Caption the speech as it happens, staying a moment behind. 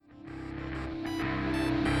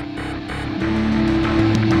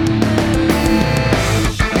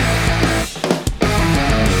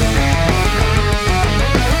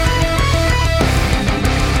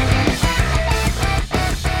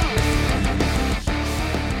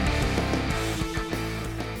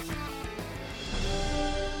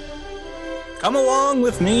Come along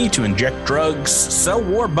with me to inject drugs, sell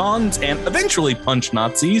war bonds, and eventually punch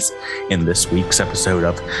Nazis in this week's episode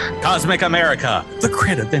of Cosmic America, the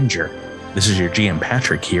Crit Avenger. This is your GM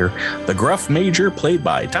Patrick here, the gruff major played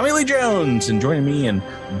by Tommy Lee Jones, and joining me in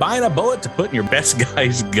buying a bullet to put in your best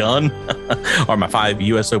guy's gun are my 5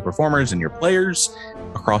 USO performers and your players.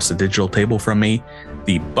 Across the digital table from me,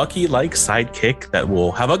 the Bucky-like sidekick that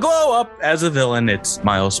will have a glow up as a villain. It's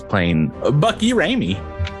Miles playing Bucky Ramey.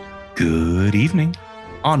 Good evening.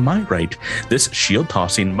 On my right, this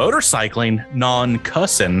shield-tossing, motorcycling,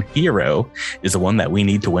 non-cussing hero is the one that we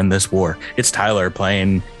need to win this war. It's Tyler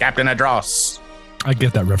playing Captain Adros. I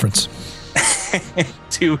get that reference.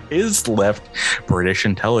 To his left, British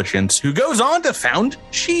intelligence, who goes on to found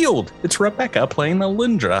S.H.I.E.L.D. It's Rebecca playing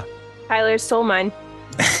Alindra. Tyler stole mine.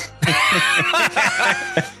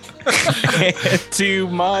 To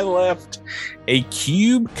my left, a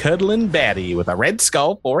cube-cuddling baddie with a red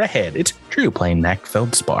skull for a head. It's Drew playing Mac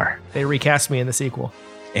Feldspar. They recast me in the sequel.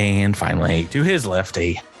 And finally, to his left,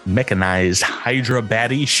 a mechanized Hydra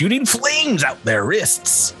baddie shooting flames out their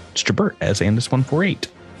wrists. It's Jabert as Andis148.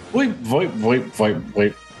 Wait.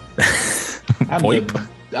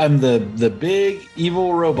 I'm the big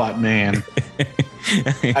evil robot man.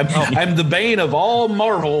 I'm the bane of all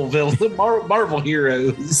Marvel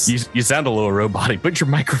heroes. You sound a little robotic. Put your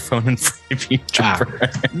microphone in front of you.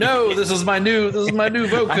 No, this is my new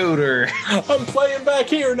vocoder. I'm playing back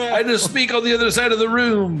here now. I just speak on the other side of the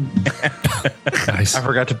room. Nice. I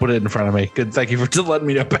forgot to put it in front of me. Good, thank you for letting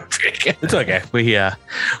me know, Patrick. It's okay.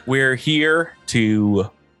 We're here to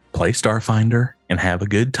play Starfinder and have a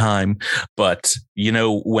good time. But you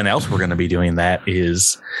know when else we're going to be doing that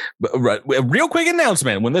is a real quick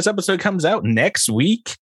announcement. When this episode comes out next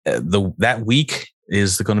week, that week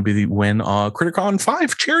is going to be when CritterCon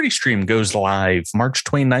 5 charity stream goes live April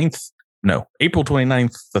 29th,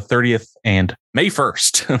 the 30th, and May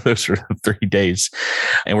 1st. Those are the 3 days.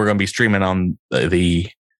 And we're going to be streaming on the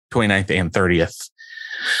 29th and 30th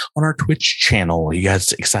on our Twitch channel. You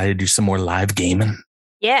guys excited to do some more live gaming?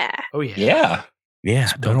 Yeah. Oh, yeah. Yeah.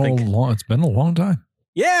 It's been a long time.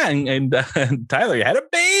 Yeah, and Tyler, you had a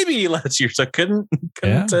baby last year, so couldn't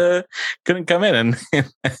come in,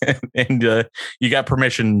 and you got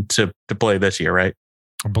permission to play this year, right?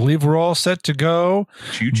 I believe we're all set to go.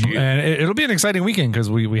 Choo-choo. And it'll be an exciting weekend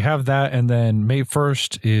because we have that. And then May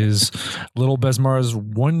 1st is little Besmara's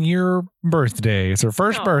 1-year birthday. It's her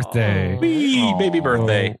first birthday. Wee, baby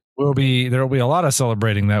birthday. So there will be a lot of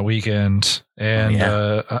celebrating that weekend. And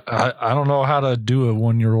I don't know how to do a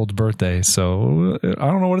 1-year-old's birthday. So I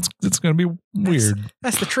don't know what it's going to be weird.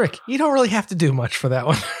 That's the trick. You don't really have to do much for that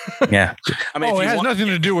one. Yeah. I mean, it has nothing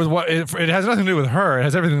to do with it has nothing to do with her. It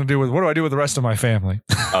has everything to do with what do I do with the rest of my family?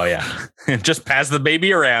 Oh, yeah. Just pass the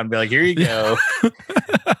baby around. Be like, here you go.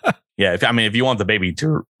 Yeah. If you want the baby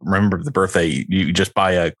to remember the birthday, you just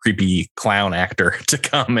buy a creepy clown actor to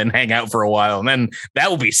come and hang out for a while. And then that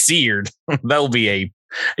will be seared. That will be a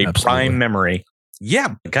prime memory.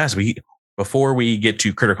 Yeah. Guys, before we get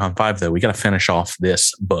to CritterCon 5, though, we got to finish off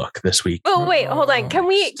this book this week. Oh, wait, hold on. Can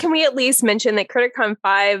we at least mention that CritterCon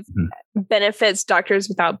 5 benefits Doctors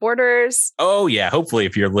Without Borders? Oh, yeah. Hopefully,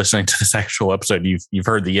 if you're listening to this actual episode, you've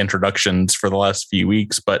heard the introductions for the last few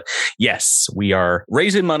weeks. But yes, we are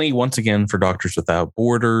raising money once again for Doctors Without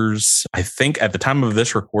Borders. I think at the time of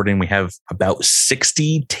this recording, we have about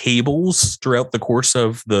 60 tables throughout the course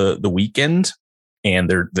of the weekend.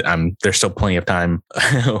 And there's still plenty of time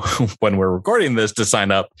when we're recording this to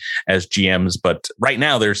sign up as GMs. But right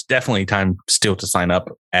now, there's definitely time still to sign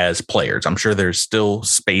up as players. I'm sure there's still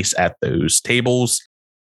space at those tables.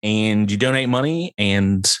 And you donate money.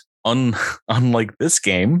 And unlike this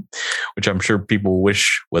game, which I'm sure people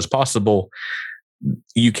wish was possible,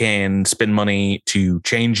 you can spend money to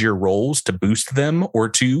change your rolls to boost them or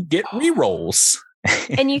to get re-rolls.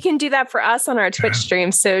 And you can do that for us on our Twitch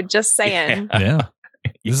stream. So just saying. Yeah.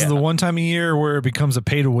 This is the one time a year where it becomes a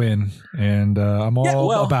pay to win. And I'm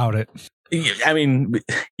all about it. I mean,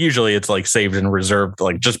 usually it's like saved and reserved,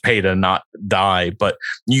 like just pay to not die. But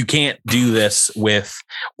you can't do this with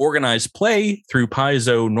organized play through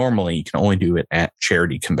Paizo normally. You can only do it at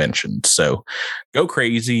charity conventions. So go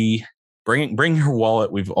crazy. Bring your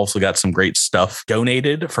wallet. We've also got some great stuff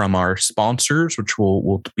donated from our sponsors, which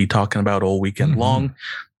we'll be talking about all weekend long,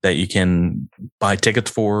 that you can buy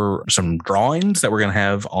tickets for some drawings that we're going to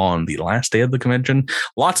have on the last day of the convention.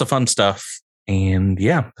 Lots of fun stuff. And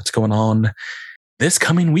yeah, that's going on this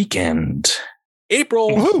coming weekend,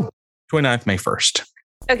 April 29th, May 1st.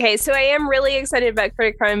 Okay, so I am really excited about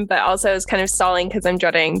CritterCon, but also is kind of stalling because I'm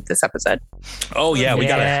dreading this episode. Oh yeah, we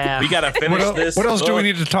gotta finish this. What else do we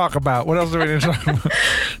need to talk about?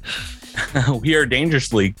 We are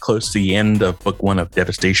dangerously close to the end of book 1 of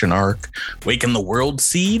Devastation Arc. Waken the World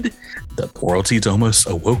Seed. The World Seed's almost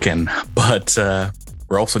awoken, but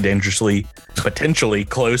we're also dangerously, potentially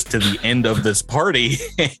close to the end of this party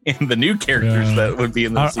and the new characters that would be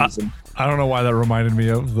in the season. I don't know why that reminded me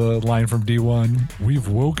of the line from D1. We've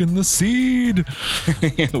woken the seed.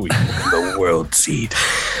 We've woken the World Seed.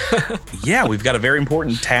 Yeah, we've got a very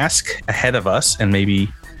important task ahead of us, and maybe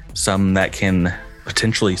some that can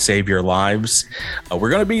potentially save your lives. We're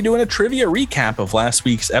going to be doing a trivia recap of last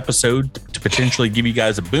week's episode to potentially give you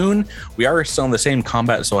guys a boon. We are still in the same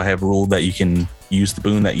combat, so I have ruled that you can use the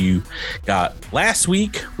boon that you got last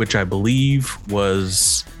week, which I believe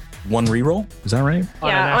was 1 reroll. Is that right?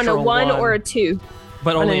 Yeah, on a 1 or a 2.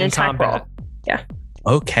 But only in attack combat. roll. Yeah.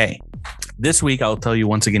 Okay. This week, I'll tell you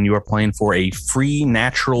once again, you are playing for a free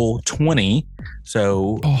natural 20.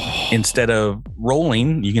 So instead of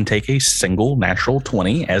rolling, you can take a single natural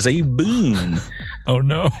 20 as a boon. Oh,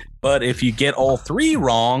 no. But if you get all 3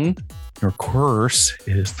 wrong, your curse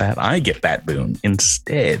is that I get that boon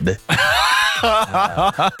instead.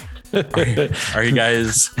 Are you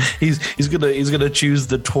guys? He's gonna choose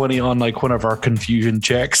the 20 on like one of our confusion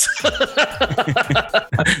checks.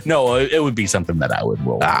 No, it would be something that I would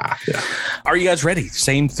roll. Yeah. Are you guys ready?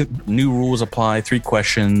 Same new rules apply. 3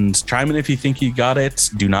 questions. Chime in if you think you got it.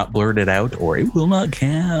 Do not blurt it out, or it will not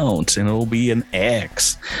count, and it'll be an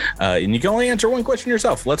X. And you can only answer 1 question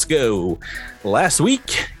yourself. Let's go. Last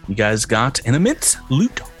week, you guys got an immense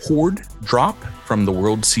loot hoard drop from the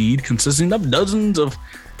World Seed, consisting of dozens of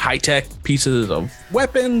high-tech pieces of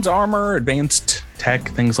weapons, armor, advanced tech,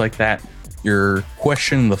 things like that. Your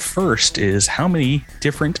question, the first, is how many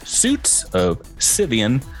different suits of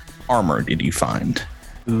Scythian armor did you find?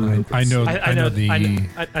 I know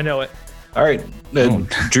it. All right,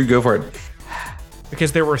 Drew, go for it.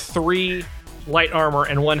 Because there were 3 light armor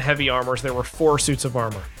and 1 heavy armor, so there were 4 suits of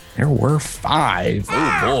armor. There were 5.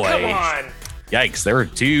 Oh boy! Come on. Yikes! There were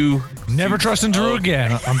 2. Never trust in Drew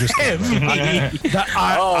again. I'm just kidding.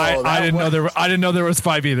 I didn't know there was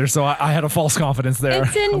 5 either, so I had a false confidence there.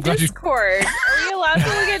 It's in Discord. Are we allowed to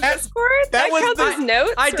look at Discord? That counts as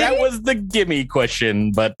notes. That was the gimme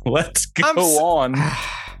question, but let's go on.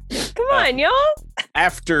 Come on, y'all.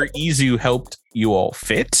 After Izu helped you all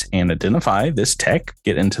fit and identify this tech,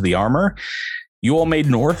 get into the armor, you all made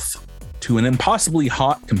north to an impossibly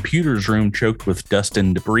hot computer's room choked with dust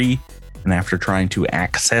and debris. And after trying to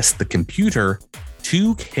access the computer,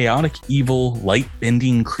 2 chaotic, evil,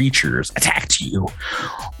 light-bending creatures attacked you.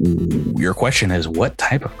 Your question is, what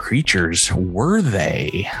type of creatures were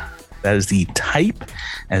they? That is the type,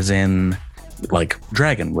 as in, like,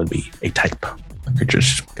 dragon would be a type of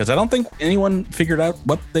creatures. Because I don't think anyone figured out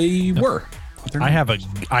what they were. I have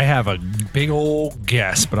a big old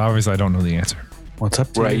guess, but obviously I don't know the answer. What's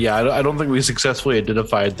up? Right. Yeah. I don't think we successfully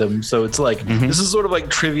identified them. So it's like, this is sort of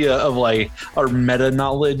like trivia of like our meta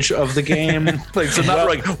knowledge of the game. Like, so not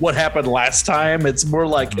like what happened last time. It's more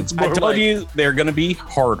like, I told you they're going to be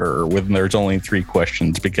harder when there's only 3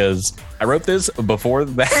 questions, because I wrote this before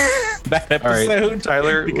that episode. Right.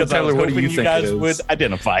 Tyler, because I was what do hoping you you think guys would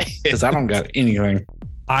identify it. Because I don't got anything.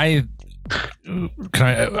 If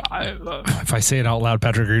I say it out loud,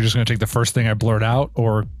 Patrick, are you just going to take the first thing I blurt out,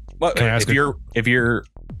 or Well, can I ask can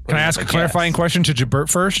I ask a clarifying question to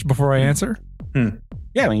Jabert first before I answer?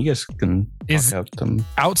 Yeah, I mean, you guys can Is talk out them.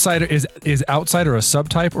 outsider is outsider a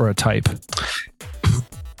subtype or a type?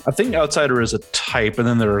 I think outsider is a type, and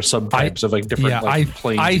then there are subtypes of like different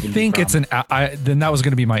planes. I think it's then that was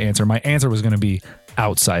going to be my answer. My answer was going to be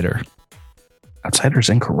outsider. Outsider's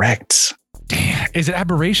incorrect. Damn. Is it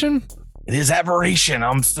aberration? It is aberration.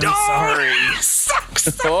 I'm so sorry.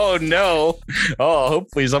 Oh no. Oh,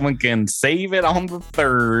 hopefully someone can save it on the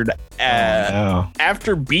 3rd.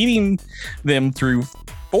 After beating them through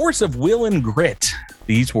force of will and grit,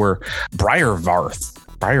 these were Briarvaths.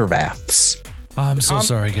 I'm so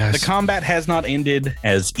sorry, guys. The combat has not ended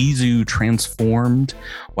as Izu transformed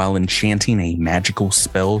while enchanting a magical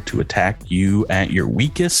spell to attack you at your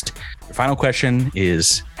weakest. Your final question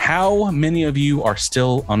is, how many of you are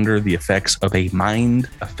still under the effects of a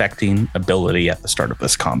mind-affecting ability at the start of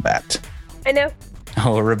this combat? I know.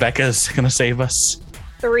 Oh, Rebecca's going to save us.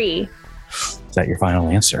 3. Is that your final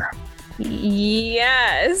answer?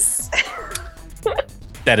 Yes.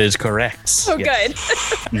 That is correct. Oh,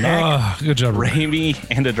 yes. good. Good job, Raimi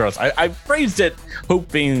and Adros. I phrased it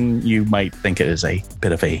hoping you might think it is a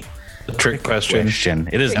bit of a Trick question.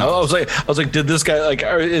 It is. I was like, did this guy like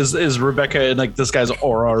is Rebecca in like this guy's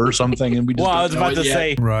aura or something? And we just I was about to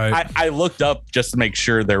say, right. I looked up just to make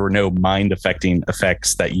sure there were no mind affecting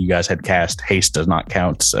effects that you guys had cast. Haste does not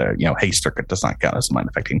count. Haste circuit does not count as mind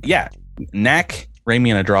affecting. Yeah, Knack,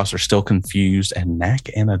 Raimi, and Adros are still confused, and Knack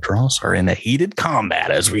and Adros are in a heated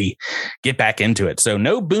combat as we get back into it. So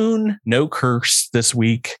no boon, no curse this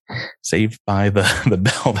week, saved by the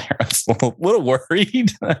bell there. I was a little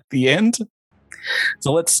worried at the end.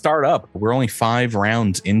 So let's start up. We're only 5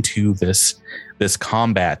 rounds into this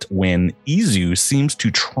combat when Izu seems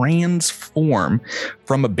to transform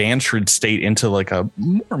from a Banshrid state into like a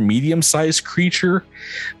more medium-sized creature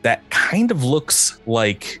that kind of looks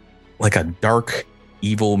like a dark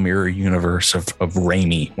evil mirror universe of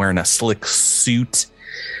Raimi, wearing a slick suit.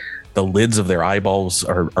 The lids of their eyeballs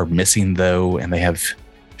are missing though, and they have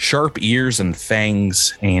sharp ears and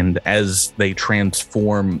fangs, and as they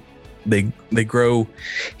transform, they grow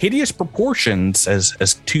hideous proportions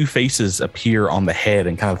as 2 faces appear on the head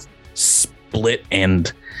and kind of split,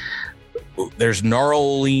 and there's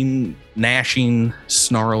gnashing,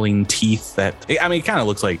 snarling teeth that, it kind of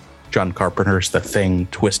looks like John Carpenter's The Thing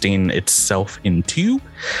twisting itself in 2,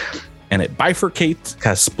 and it bifurcates,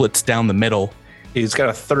 kind of splits down the middle. He's got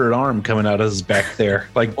a third arm coming out of his back there,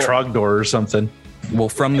 like Trogdor or something. Well,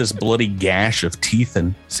 from this bloody gash of teeth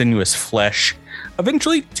and sinuous flesh,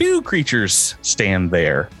 eventually 2 creatures stand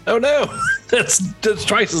there. Oh no, that's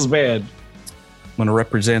twice as bad. I'm going to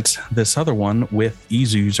represent this other one with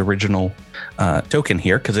Izu's original token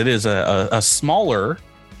here, because it is a smaller,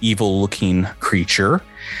 evil-looking creature.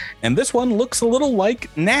 And this one looks a little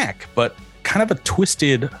like Knack, but kind of a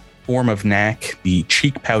twisted form of Knack. The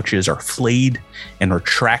cheek pouches are flayed and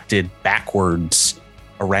retracted backwards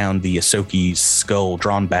around the Ahsoki's skull,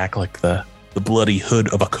 drawn back like the bloody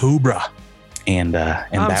hood of a cobra. And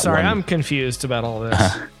I'm sorry, I'm confused about all this.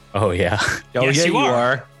 Oh yeah. Oh yes, yeah, you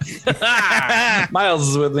are. Miles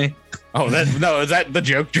is with me. Oh, is that the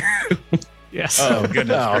joke, Drew? Yes. Oh,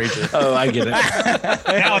 goodness gracious. Oh, I get it.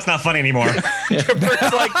 Now it's not funny anymore.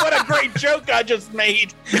 Bert's like, what a great joke I just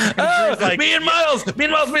made. Like, me and Miles made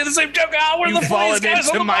the same joke. Oh, we're the funniest guys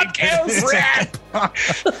on the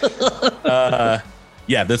podcast.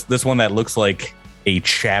 Yeah, this one that looks like a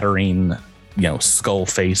chattering, skull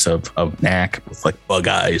face of Knack with like bug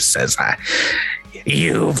eyes says,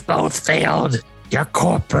 "You've both failed your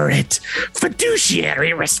corporate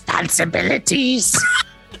fiduciary responsibilities."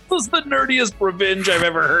 Was the nerdiest revenge I've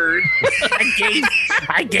ever heard.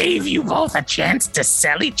 I gave you both a chance to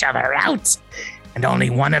sell each other out, and only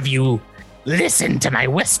one of you listened to my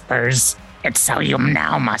whispers, and so you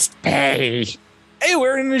now must pay. Hey,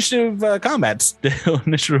 we're in initiative combat still,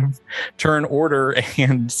 initiative turn order,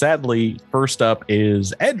 and sadly, first up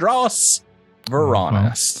is Edros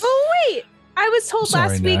Varanus. Oh wait, I was told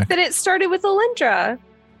last week that it started with Alindra.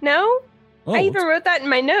 No? Oh, I even wrote that in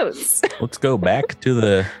my notes. Let's go back to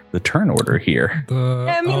the turn order here.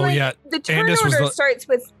 The turn order starts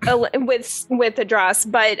with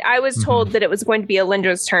Adros, but I was told that it was going to be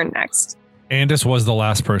Alindra's turn next. Andis was the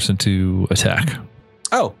last person to attack.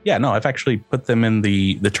 Oh, yeah, no, I've actually put them in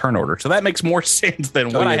the turn order. So that makes more sense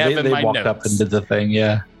than what I have in my notes. They walked up into the thing,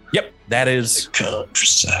 yeah. Yep, that is...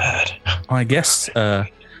 Countryside. Well, I guess... I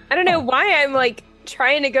don't know why I'm like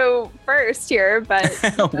trying to go first here, but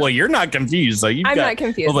well, you're not confused, so I'm not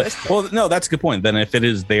confused. Well, no, that's a good point. Then if it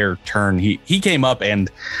is their turn, he came up,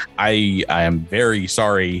 and I am very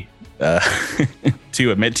sorry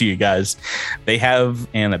to admit to you guys, they have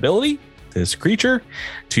an ability, this creature,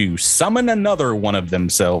 to summon another one of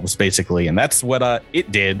themselves, basically, and that's what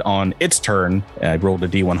it did on its turn. I rolled a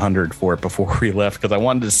D100 for it before we left because I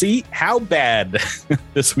wanted to see how bad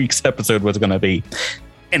this week's episode was going to be.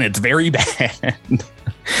 And it's very bad.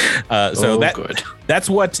 That's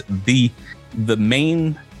what the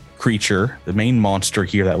main creature, the main monster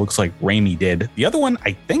here that looks like Raimi did. The other one,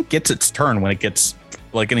 I think, gets its turn when it gets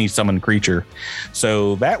like any summoned creature.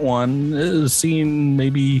 So that one is seeing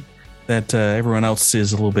maybe that everyone else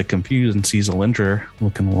is a little bit confused and sees Alindra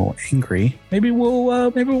looking a little angry. Maybe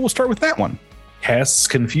we'll start with that one. Casts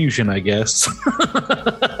confusion, I guess.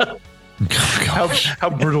 How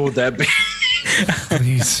brutal would that be?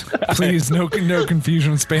 Please, no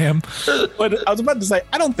confusion spam. But I was about to say,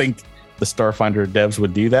 I don't think the Starfinder devs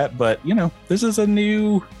would do that, but this is a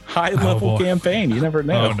new high-level campaign. You never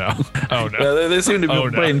know. Oh no! They seem to be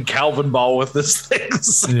playing Calvin ball with this thing.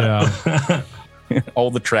 Yeah.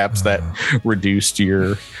 all the traps that reduced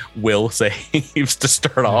your will saves to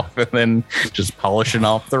start off, and then just polishing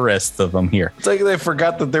off the rest of them here. It's like they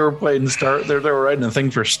forgot that they were playing they were writing a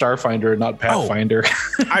thing for Starfinder, not Pathfinder.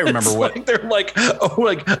 I remember what like they're like,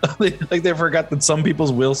 they forgot that some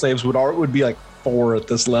people's will saves would be like 4 at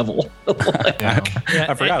this level. I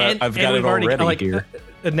forgot. I've got it already here.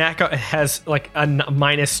 Naka has like a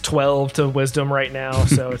 -12 to wisdom right now,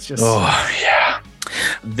 so it's just. Oh yeah.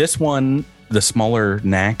 This one, the smaller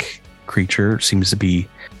Knack creature, seems to be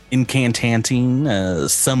incantating,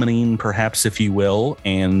 summoning, perhaps, if you will,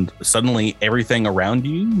 and suddenly everything around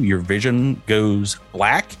you, your vision goes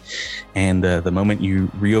black, and the moment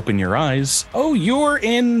you reopen your eyes, you're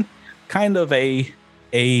in kind of a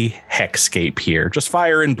hexscape here, just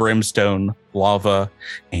fire and brimstone, lava,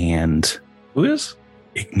 and who is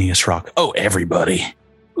igneous rock. Everybody.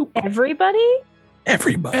 Everybody.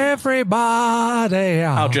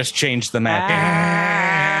 I'll just change the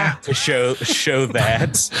map to show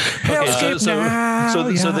that.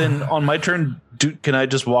 So then on my turn, can I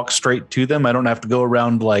just walk straight to them? I don't have to go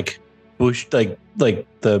around like bush, like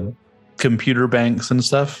the computer banks and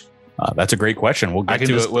stuff. That's a great question. We'll get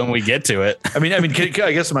to it when we get to it. I mean, I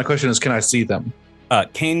guess my question is, can I see them?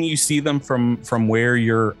 Can you see them from where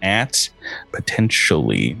you're at?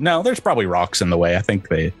 Potentially. No, there's probably rocks in the way. I think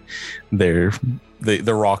the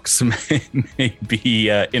rocks may be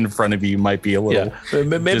in front of you. Might be a little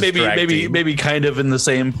maybe kind of in the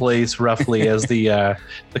same place roughly as the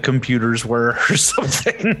computers were or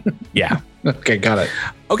something. Yeah. Okay, got it.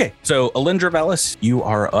 Okay, so Alindra Velis, you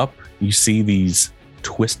are up. You see these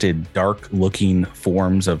twisted, dark-looking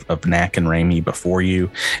forms of Knack and Raimi before you,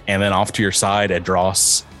 and then off to your side,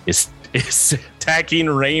 Adros is attacking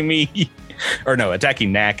Raimi, or no,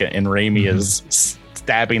 attacking Knack, and Raimi is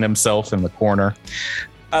stabbing himself in the corner.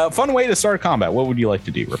 Fun way to start combat. What would you like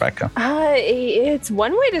to do, Rebecca? It's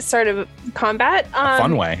one way to start a combat.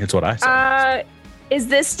 Fun way. It's what I said. Is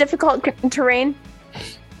this difficult terrain?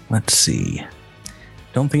 Let's see.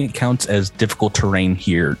 Don't think it counts as difficult terrain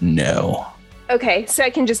here. No. Okay, so I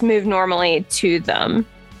can just move normally to them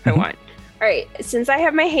if I want. All right, since I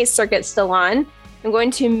have my haste circuit still on, I'm going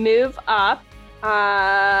to move up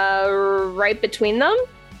right between them,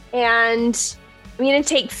 and I'm going to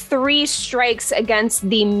take 3 strikes against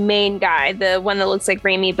the main guy, the one that looks like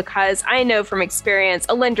Raimi, because I know from experience,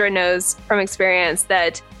 Alindra knows from experience,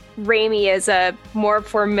 that Raimi is a more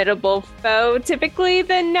formidable foe typically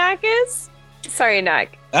than Knack is. Sorry,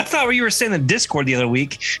 Knack. That's not what you were saying in Discord the other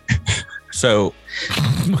week. So,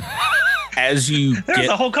 as you There's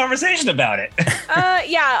a whole conversation about it.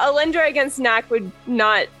 Yeah, Alindra against Knack would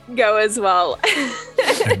not go as well.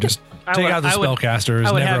 Just take out the spellcaster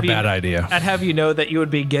is never a bad idea. I'd have you know that you would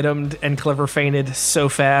be get-emmed and clever fainted so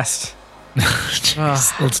fast.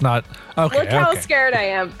 Let's not. Okay. Look how scared I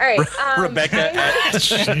am. All right, Rebecca,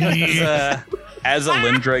 as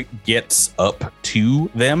Alindra gets up to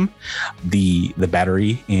them, the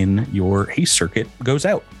battery in your haste circuit goes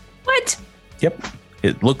out. What? Yep.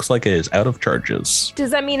 It looks like it is out of charges.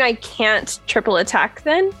 Does that mean I can't triple attack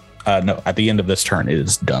then? No, at the end of this turn, it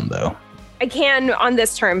is done, though. I can on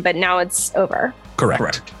this turn, but now it's over.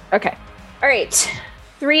 Correct. Okay. All right.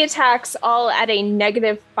 3 attacks, all at a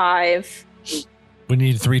 -5. We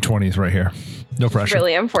need 320s right here. No pressure.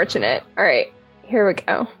 Really unfortunate. All right. Here we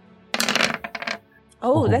go.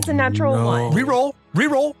 Oh, that's a natural 1. Reroll.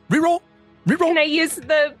 Can I use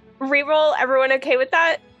the reroll? Everyone okay with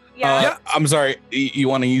that? Yeah. I'm sorry. You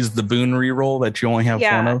want to use the boon reroll that you only have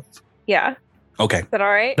 1 of? Yeah. Okay. Is that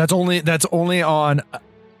all right? That's only on. I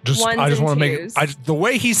just want to make the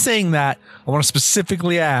way he's saying that. I want to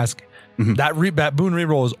specifically ask that boon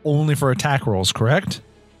reroll is only for attack rolls, correct?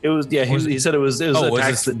 It was. Yeah, he said it was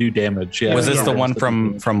attacks that do damage. Yeah. Was this the one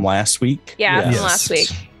from last week? Yeah, from last week.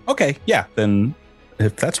 Okay. Yeah. Then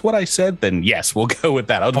if that's what I said, then yes, we'll go with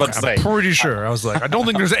that. I was about to say. I'm pretty sure. I was like, I don't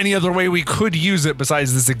think there's any other way we could use it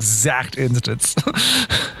besides this exact instance.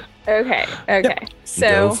 Okay. Yep.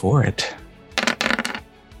 So go for it.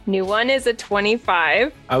 New one is a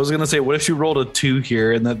 25. I was gonna say, what if you rolled a 2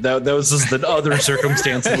 here, and that was just the other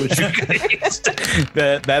circumstance in which you could use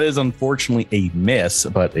that is unfortunately a miss,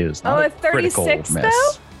 but it is not a 36 miss.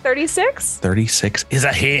 Though? 36? 36 is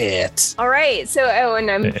a hit. All right. So, and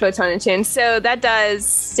I'm photon attuned. So that does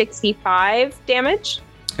 65 damage.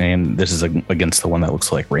 And this is against the one that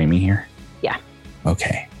looks like Raimi here? Yeah.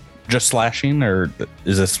 Okay. Just slashing, or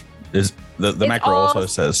is the macro also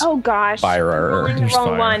says? Oh gosh. Fire or the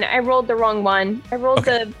wrong one. I rolled the wrong one. I rolled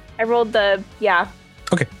the yeah.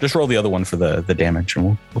 Okay. Just roll the other one for the damage,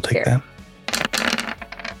 and we'll take that.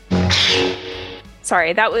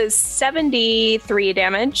 Sorry, that was 73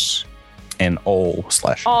 damage. And all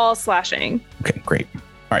slashing. All slashing. Okay, great.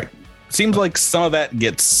 All right. Seems like some of that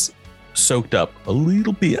gets soaked up a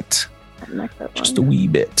little bit. Just a wee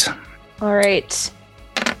bit. All right.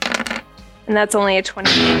 And that's only a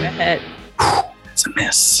 28 to hit. It's a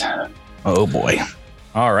miss. Oh boy.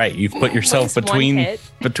 All right, you've put yourself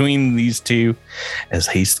between these two as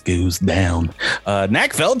haste goes down.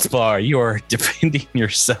 Knack Feldspar, you are defending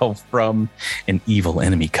yourself from an evil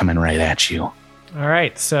enemy coming right at you. All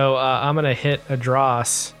right, so I'm going to hit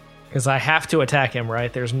Adros because I have to attack him,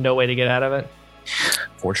 right? There's no way to get out of it.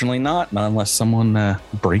 Fortunately not unless someone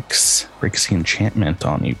breaks the enchantment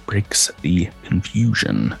on you, breaks the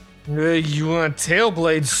confusion. You want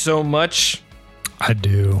Tailblade so much? I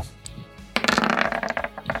do.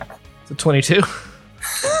 It's a 22.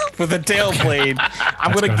 With a Tailblade,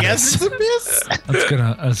 I'm gonna guess it's a miss.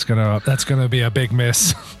 That's gonna be a big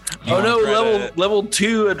miss. Oh no, level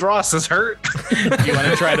 2 Adros is hurt. You want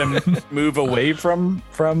to try to move away from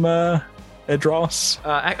Adros?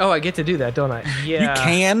 I get to do that, don't I? Yeah. You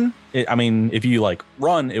can. I mean, if you like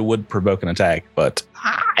run, it would provoke an attack, but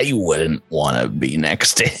I wouldn't want to be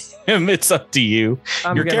next to him. It's up to you.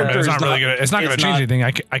 Your character is not really gonna. It's not gonna change anything.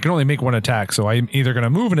 I can only make one attack, so I'm either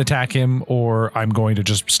gonna move and attack him, or I'm going to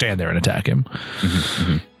just stand there and attack him.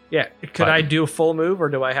 Mm-hmm. Yeah. Could I do a full move, or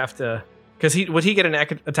do I have to? Because would he get an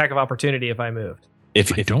attack of opportunity if I moved?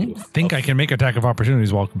 If I don't think I can make attack of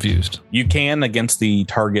opportunities while confused. You can against the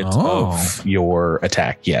target of your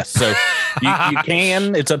attack. Yes. So you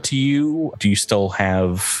can. It's up to you. Do you still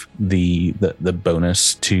have the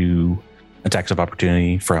bonus to attacks of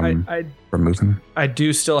opportunity from moving? I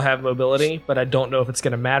do still have mobility, but I don't know if it's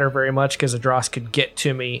going to matter very much because Adros could get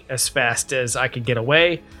to me as fast as I could get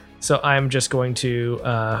away. So I'm just going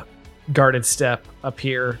to guarded step up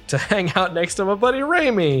here to hang out next to my buddy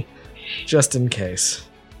Raimi. Just in case.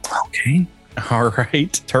 Okay. All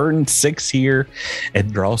right. Turn 6 here.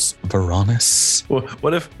 Adros Varonis. Well,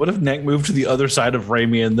 what if Neck moved to the other side of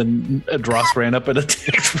Raimi and then Adros ran up and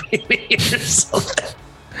attacked Raimi or something?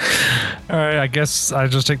 All right. I guess I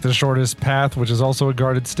just take the shortest path, which is also a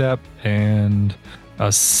guarded step, and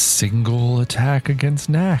a single attack against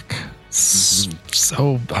Knack.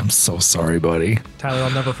 So I'm so sorry, buddy. Tyler, I'll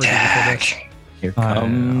never forgive you for this. Here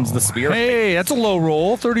comes the spear. Hey, that's a low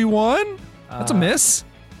roll. 31. That's a miss.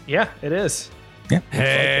 Yeah, it is. Yeah.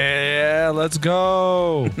 Hey, let's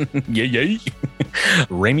go. Yeah.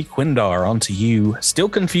 Raimi Quindar, onto you. Still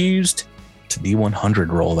confused. It's a D100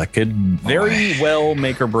 roll that could very well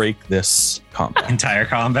make or break this combat. Entire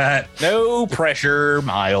combat. No pressure,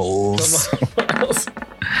 Miles.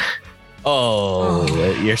 Oh,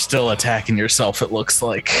 you're still attacking yourself, it looks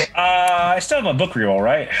like. I still have a book reroll,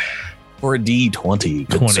 right? Or a D20,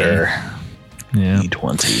 good sir. Yeah.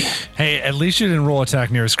 D20. Hey, at least you didn't roll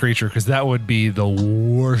attack nearest creature, because that would be the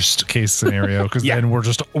worst case scenario, because then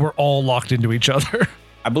we're all locked into each other.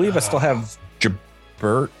 I believe I still have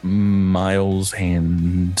Jabert, Miles,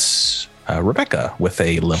 and Rebecca with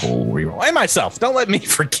a level reroll. And myself. Don't let me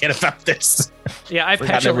forget about this. Yeah, I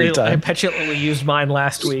petulantly used mine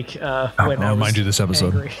last week. When I remind you this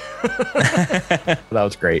episode. That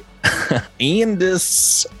was great. And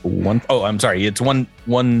this one, I'm sorry. It's one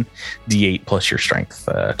D8 plus your strength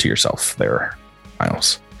to yourself there,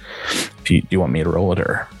 Miles. Do you want me to roll it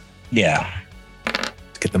or? Yeah.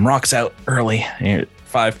 Let's get them rocks out early. Here,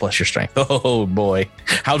 5 plus your strength. Oh boy.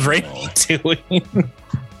 How's Raimi doing?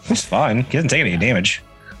 It's fine. He doesn't take any damage.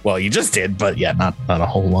 Well, you just did, but yeah, not a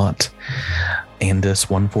whole lot. And this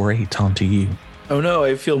 148 onto you. Oh no,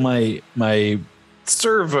 I feel my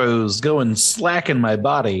servos going slack in my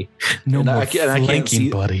body. I can't see,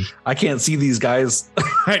 buddy. I can't see these guys.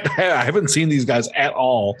 I haven't seen these guys at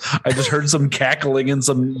all. I just heard some cackling and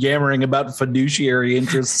some yammering about fiduciary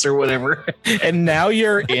interests or whatever. And now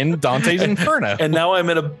you're in Dante's Inferno. And now I'm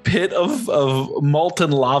in a pit of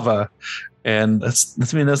molten lava. And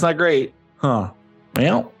that's not great. Huh.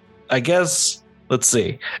 Well, I guess, let's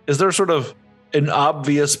see. Is there sort of an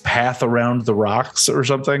obvious path around the rocks or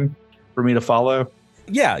something for me to follow?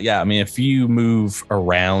 Yeah. I mean, if you move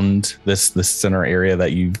around this center area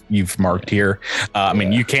that you've marked here, I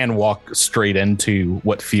mean, you can walk straight into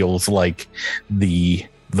what feels like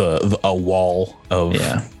a wall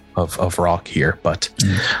of rock here, but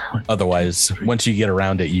otherwise, once you get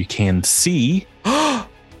around it, you can see.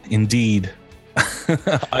 Indeed.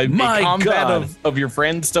 My combat of your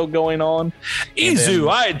friends still going on. Izu,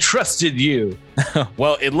 I trusted you.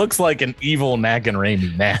 Well, it looks like an evil Knack and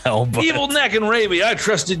Raimi now. But... Evil Knack and Raimi, I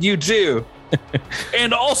trusted you too.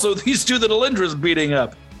 And also these two that Alindra's beating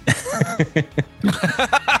up.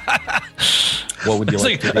 What would you It's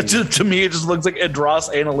like like, to do? to me, it just looks like Adros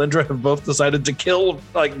and Alindra have both decided to kill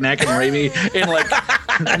like Knack and Raimi, and like,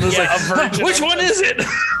 I'm just like, which one is it?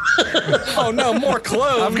 Oh no, more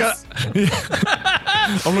clothes. I've got.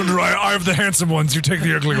 Alindra, I have the handsome ones. You take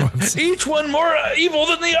the ugly ones. Each one more evil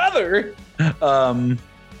than the other.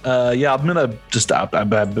 Yeah, I'm gonna just stop.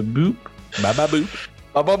 Boop. Bye bye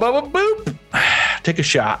boop. Boop. Take a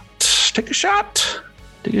shot. Take a shot.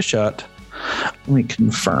 Take a shot. Let me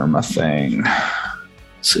confirm a thing. Let's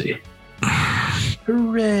see.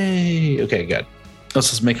 Hooray. Okay, good.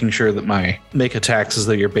 This is making sure that my make attacks as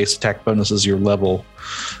though your base attack bonus is your level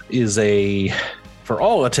is for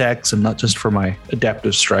all attacks and not just for my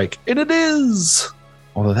adaptive strike. And it is.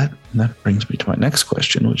 Although that brings me to my next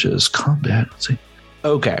question, which is combat. Let's see.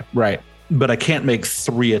 Okay, right. But I can't make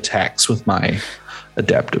 3 attacks with my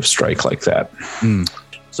adaptive strike like that.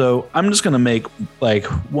 So I'm just gonna make like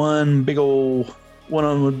one big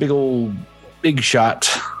shot.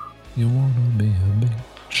 You wanna be a big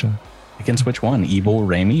shot? Against which one? Evil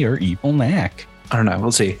Raimi or Evil Knack? I don't know.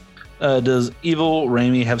 We'll see. Does evil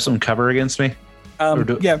Raimi have some cover against me?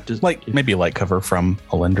 Maybe light cover from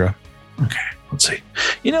Alindra. Okay, let's see.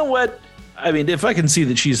 You know what? I mean, if I can see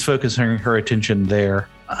that she's focusing her attention there,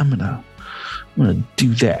 I'm gonna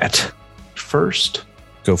do that first.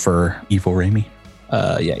 Go for Evil Raimi.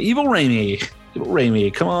 Yeah, evil Raimi. Evil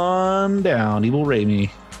Raimi, come on down, evil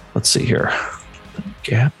Raimi. Let's see here.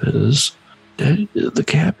 The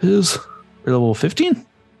cap is level 15.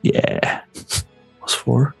 Yeah,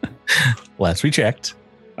 +4. Last we checked.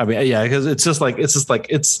 I mean, yeah, because it's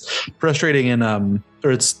frustrating and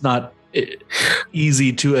or it's not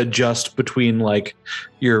easy to adjust between like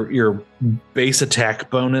your base attack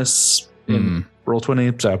bonus in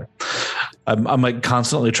Roll20. So I'm like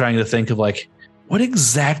constantly trying to think of like, what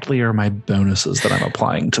exactly are my bonuses that I'm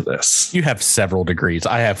applying to this? You have several degrees.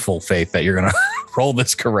 I have full faith that you're gonna roll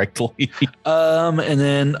this correctly. And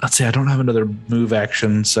then let's see, I don't have another move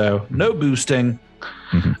action, so no boosting.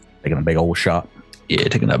 Taking a big old shot. Yeah,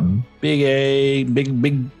 taking a big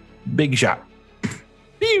shot.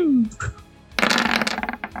 Pew!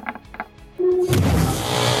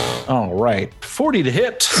 All right, 40 to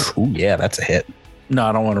hit. Ooh, yeah, that's a hit. No,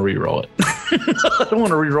 I don't want to re-roll it. I don't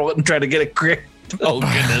want to re-roll it and try to get a crit. Oh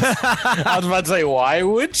goodness! I was about to say, why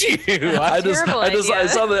would you? I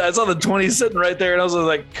saw the 20 sitting right there, and I was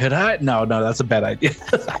like, could I? No, that's a bad idea.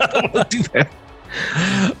 I don't want to do that.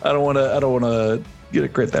 I don't want to get a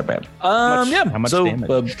crit that bad. How much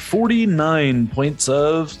damage? 49 points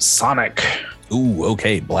of Sonic. Ooh,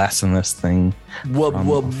 okay, blasting this thing.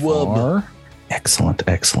 Wub. Excellent.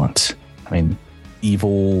 I mean,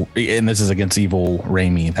 evil, and this is against evil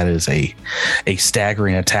Raimi. That is a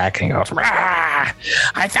staggering attack, and he goes, "Rah!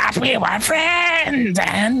 I thought we were friends,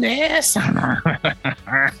 and this."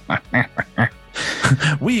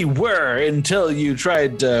 We were until you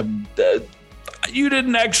tried to. You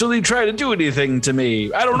didn't actually try to do anything to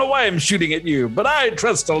me. I don't know why I'm shooting at you, but I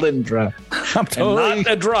trust Alindra. I'm totally and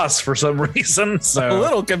not Adros for some reason. So a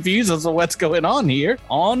little confused as to what's going on here.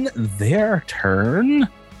 On their turn,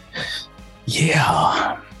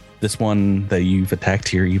 yeah, this one that you've attacked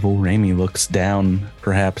here, evil Raimi, looks down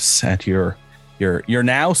perhaps at your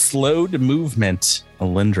now slowed movement,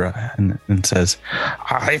 Alindra, and says,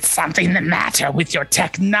 "It's something the matter with your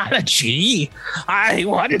technology. I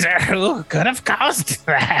wonder who could have caused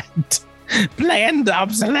that. Planned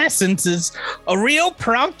obsolescence is a real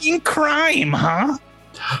pronking crime, huh?"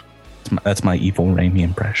 That's my evil Raimi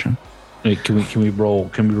impression. Wait, can we roll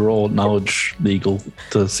knowledge legal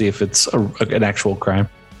to see if it's an actual crime?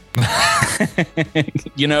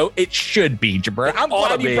 It should be, Jabber. I'm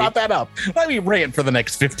glad you brought that up. Let me rant for the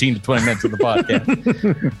next 15 to 20 minutes of the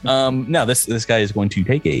podcast. Now this guy is going to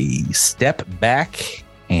take a step back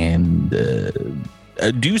and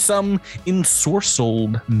do some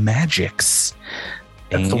ensorcelled magics.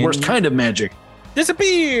 That's the worst kind of magic.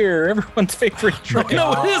 Disappear, everyone's favorite trick.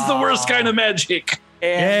 No, it is the worst kind of magic.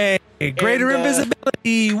 Yay! Greater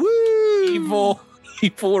invisibility. Woo!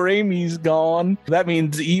 Evil Raimi's gone. That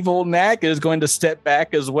means evil Knack is going to step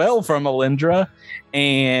back as well from Alindra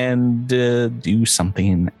and do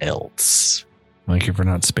something else. Thank you for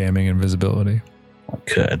not spamming invisibility. I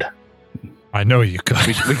could. I know you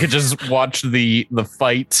could. We could just watch the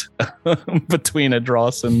fight between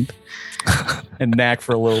Adros and Knack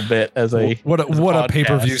for a little bit as a what a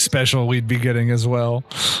pay-per-view special we'd be getting as well.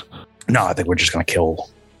 No, I think we're just gonna kill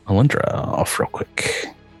Alindra off real quick.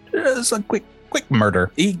 It's a quick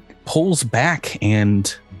murder. He pulls back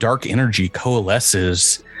and dark energy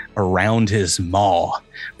coalesces around his maw,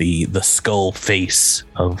 the skull face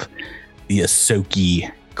of the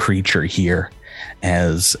Ahsoki creature here.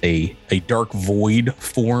 as a dark void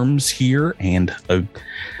forms here and a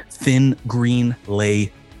thin green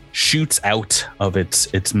lay shoots out of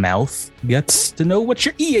its mouth. Gets to know what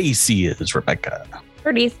your EAC is, Rebecca.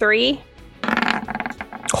 33.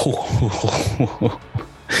 Oh,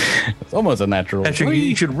 it's almost a natural. Actually,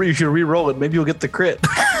 you should re-roll it. Maybe you'll get the crit.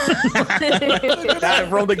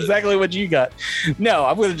 I've rolled exactly what you got. No,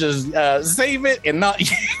 I'm going to just save it and not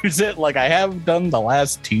use it like I have done the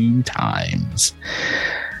last 2 times.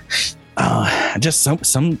 Just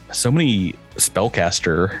so many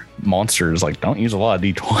spellcaster monsters like don't use a lot of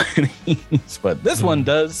D20s, but this one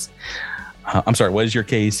does. I'm sorry, what is your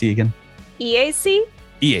KAC again? EAC?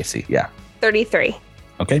 EAC, yeah. 33.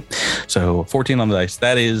 Okay, so 14 on the dice.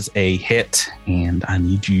 That is a hit, and I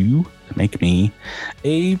need you to make me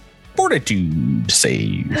a fortitude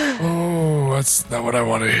save. Oh, that's not what I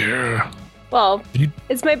want to hear. Well,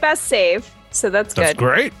 it's my best save, so that's good.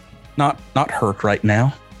 Great. Not hurt right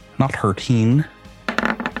now. Not hurting.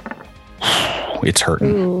 It's hurting.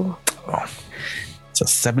 Ooh. It's a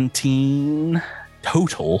 17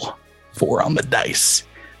 total, 4 on the dice.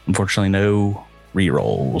 Unfortunately, no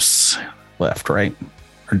rerolls left, right?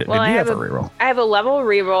 Or did you have a reroll? I have a level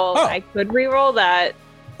reroll. Oh. I could reroll that.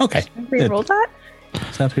 Okay. Should I reroll that?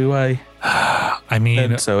 Is that who I... I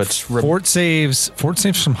mean, so it's... fort saves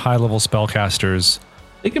from high level spellcasters.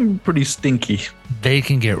 They can be pretty stinky. They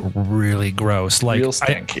can get really gross. Like Real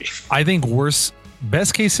stinky. I think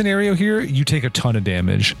best case scenario here, you take a ton of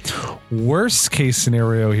damage. Worst case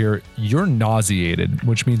scenario here, you're nauseated,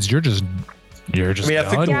 which means you're just I mean, I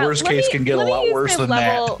think the done. worst case can get a lot worse than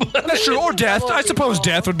that. That's true. Or death. I suppose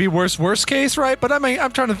death would be worst case, right? But I mean,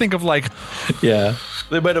 I'm trying to think of like, Yeah,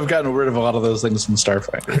 they might have gotten rid of a lot of those things from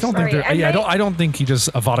Starfighter. I don't think. Sorry, I don't think he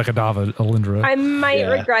just Avada Kedavra Alindra. I might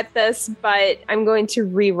Yeah. regret this, but I'm going to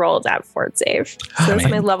re-roll that fort save. So that's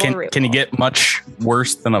my level reroll. Can you get much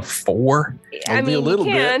worse than a 4? I Only mean, a little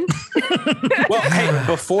you can. Well, hey,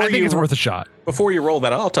 before I think you it's worth a shot. before you roll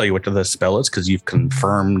that, I'll tell you what the spell is because you've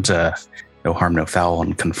confirmed no harm, no foul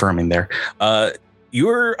on confirming there.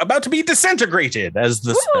 You're about to be disintegrated as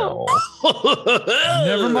the spell.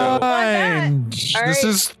 Never mind. All This right.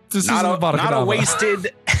 is Not Avada a Kedavra.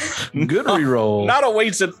 wasted, Good reroll. not a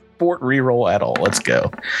wasted fort reroll at all. Let's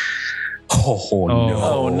go. Oh no!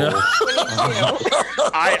 Oh, no.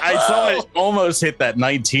 I saw it almost hit that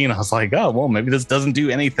 19. I was like, oh well, maybe this doesn't do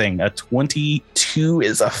anything. A 22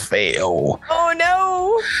 is a fail. Oh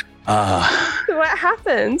no! Uh, What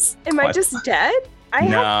happens? Am I What? just dead?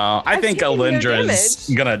 I think taken no Alindra is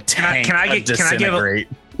damage. gonna tank can I a give a- disintegrate.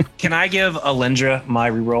 Can I give Alindra my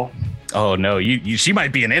reroll? Oh no, she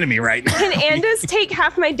might be an enemy right now. Can Andis take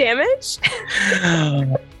half my damage?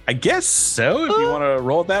 I guess so. If you want to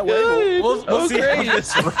roll it that way, we'll see how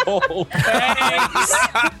this rolls. Can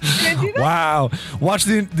I do that? Wow. Watch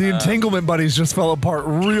the entanglement buddies just fell apart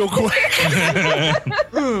real quick.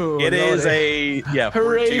 It is a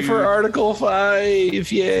Hooray for Article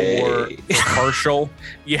 5. Yay. for partial.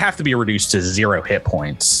 You have to be reduced to 0 hit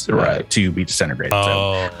points Right. to be disintegrated.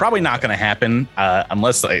 Oh. So probably not going to happen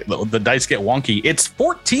unless the dice get wonky. It's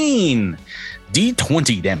 14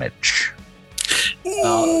 D20 damage.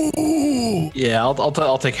 Yeah,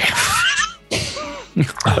 I'll take half.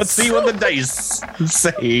 Let's see what the dice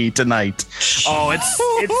say tonight. Oh, it's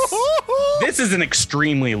this is an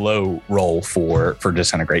extremely low roll for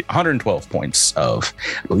disintegrate. 112 points of,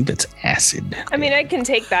 I believe it's acid. I mean, I can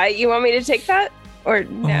take that. You want me to take that? Or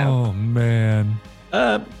no? Oh man.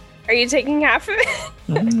 Are you taking half of it?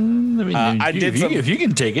 I mean, if you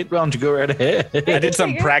can take it, why don't you go right ahead? I did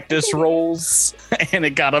some practice rolls and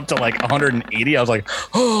it got up to like 180. I was like,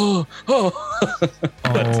 oh.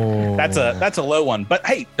 That's a low one. But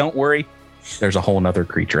hey, don't worry. There's a whole nother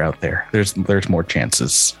creature out there. There's more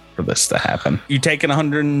chances for this to happen. You taking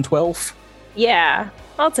 112? Yeah,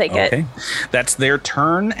 I'll take it. Okay. That's their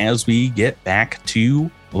turn as we get back to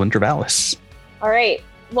Alindra Vallis. All right.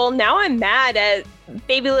 Well, now I'm mad at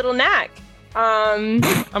baby little Knack. I'm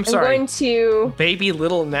I'm sorry. going to. Baby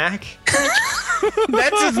Little Knack.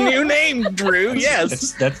 That's his new name, Drew.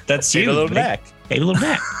 Yes. That's Baby you. Little Mac. Baby Little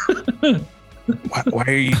Mac. Why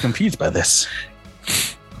are you confused by this?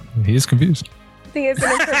 He is confused. I think it's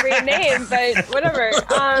an appropriate name, but whatever.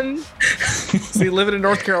 Is he living in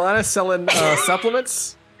North Carolina selling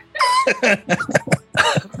supplements?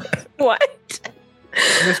 What?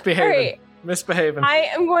 Misbehaving. All right. Misbehaving. I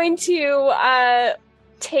am going to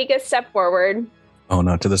take a step forward Oh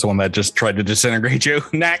no, to this one that just tried to disintegrate you.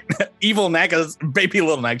 Knack, evil Knack is baby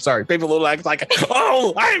little Knack. Sorry, baby little Knack's like,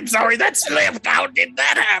 oh, I'm sorry, that slipped. How did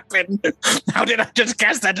that happen? How did I just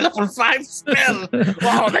cast that level 5 spell?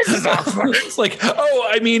 Oh, this is awkward. It's like, oh,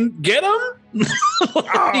 I mean, get him?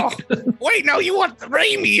 Oh, wait, no, you want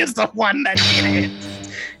Raimi is the one that did it.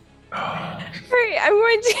 All right,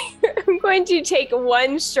 I'm going to take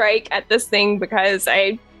one strike at this thing because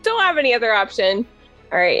I don't have any other option.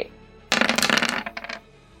 All right.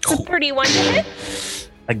 So 31 to hit?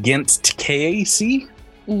 Against KAC?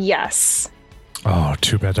 Yes. Oh,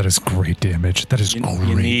 too bad. That is great damage. That is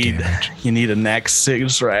great damage. You need a Knack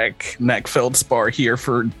Sigzrak, Knack Feldspar here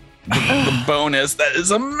for the bonus. That is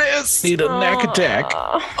a miss. Need a Knack attack.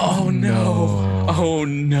 Oh no. Oh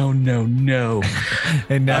no.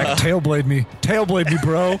 And Knack, tailblade me. Tailblade me,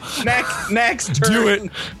 bro. Knack's turn. Do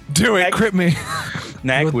it. Do it. Knack- Crit me.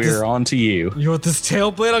 Knack, What we're this- on to you. You want this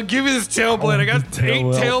tailblade? I'll give you this tailblade. I got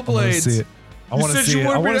 8 tail blades. I want to see it.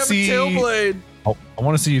 I want to see. tailblade. I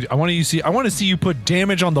want to see you. I want to see you put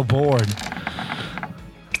damage on the board.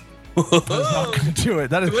 That's not going to do it.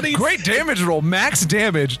 That is What do you great damage roll. Max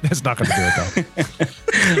damage. That's not going to do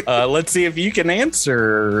it though. Let's see if you can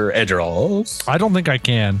answer Edgerals. I don't think I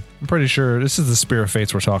can. I'm pretty sure this is the Spear of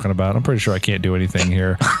Fates we're talking about. I'm pretty sure I can't do anything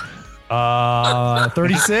here.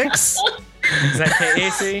 36 Is that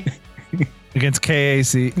KAC? against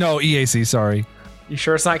KAC. No, EAC. Sorry. You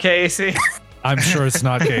sure it's not KAC? I'm sure it's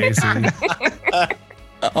not KAC.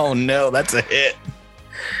 Oh no, that's a hit.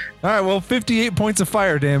 All right. Well, 58 points of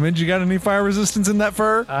fire damage. You got any fire resistance in that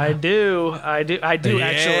fur? I do actually.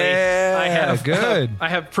 I have good. I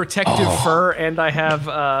have protective fur, and I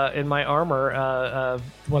have in my armor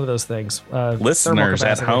one of those things. Thermal Listeners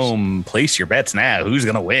at capacitors. home, place your bets now. Who's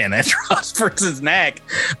gonna win? Edgeros versus Knack.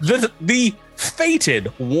 The fated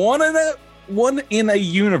one in a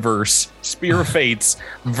universe Spear of Fates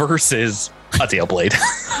versus a tailblade.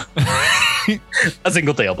 A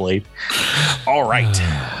single tailblade. All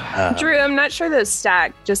right. Drew, I'm not sure those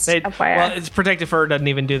stack. Just They- FYI. well, it's protective fur doesn't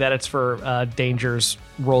even do that. It's for dangers,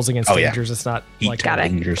 rolls against Oh, yeah. dangers. It's not Heat like Got it.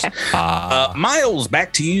 dangers. Okay. Miles,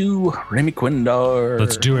 back to you. Remy Quindar.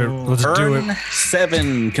 Let's do it. Let's do Turn it.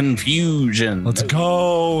 7 confusion. Let's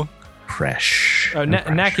go. Fresh.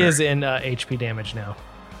 Knack is in HP damage now.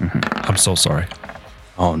 I'm so sorry.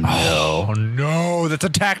 Oh no. Oh no, that's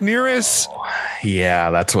attack nearest.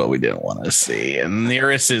 Yeah, that's what we didn't want to see. And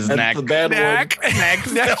nearest is That's Knack. the bad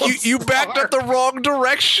Knack you backed up the wrong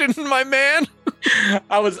direction, my man.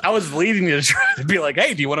 I was leading you to try to be like,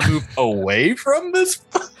 hey, do you want to move away from this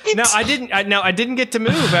fight? No, I didn't get to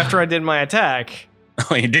move after I did my attack.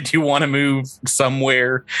 Did you want to move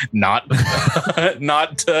somewhere not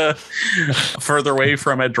further away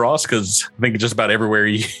from Edros? Because I think just about everywhere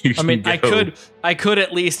you I mean, can go. I could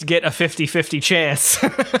at least get a 50-50 chance.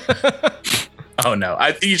 Oh no!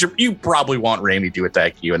 You probably want Raimi to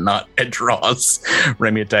attack you and not Edros.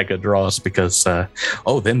 Raimi attack Edros because then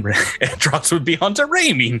Edros would be onto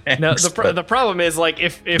Raimi next. No, but- the problem is like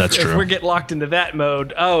if That's true. we get locked into that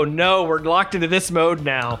mode, oh no, we're locked into this mode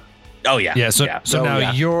now. oh yeah, Yeah. So now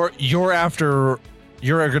yeah. you're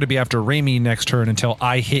going to be after Raimi next turn until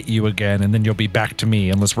I hit you again, and then you'll be back to me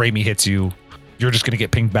unless Raimi hits you. You're just going to get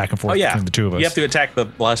pinged back and forth between the two of us. You have to attack the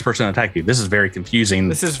last person to attack you. This is very confusing.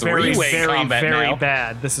 This is very, Three-way very, combat very now.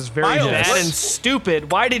 bad. This is very Miles, bad what- and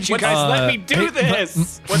stupid. Why did you guys let me do hey,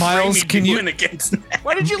 this? What's Miles, Raimi can you- doing against Knack?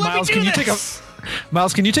 Why did you let Miles, me do can you this?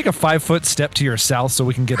 Miles, can you take a 5-foot step to your south so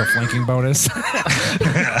we can get a flanking bonus?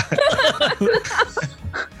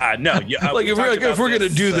 No, Like if we're gonna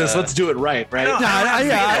do this, let's do it right?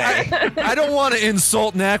 I don't want to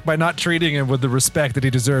insult Knack by not treating him with the respect that he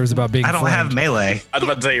deserves about being. I don't have flanked. I melee. was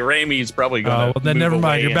about to say Raimi's probably going to. Oh, well, then never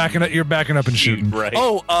mind. You're backing up and shoot, shooting. right.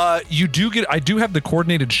 Oh, I do have the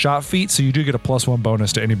coordinated shot feat, so you do get a +1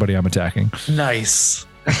 bonus to anybody I'm attacking. Nice.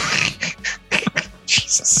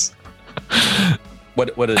 Jesus.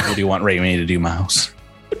 What do you want Raimi to do, Miles?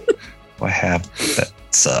 What I have that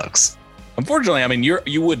sucks. Unfortunately, I mean,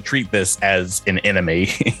 you would treat this as an enemy.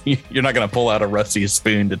 You're not going to pull out a rusty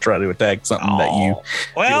spoon to try to attack something that you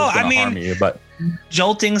Well, feel is I gonna harm mean, you. But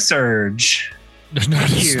jolting surge.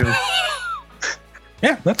 You.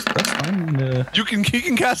 yeah, that's fine. You can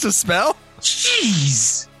cast a spell.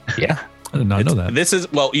 Jeez. Yeah, I did not know that. This is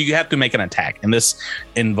you have to make an attack, and this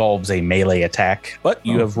involves a melee attack. But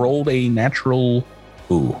you have rolled a natural.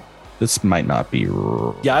 Ooh, this might not be.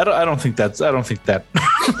 Yeah, I don't think that. I don't think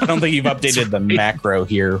you've updated the macro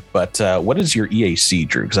here. But what is your EAC,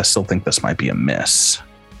 Drew? Because I still think this might be a miss.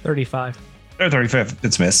 35. Or 35.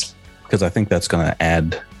 It's miss. Because I think that's going to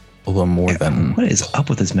add a little more than. What is up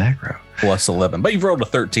with this macro? plus 11. But you've rolled a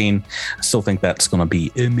 13. I still think that's going to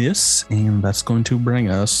be a miss, and that's going to bring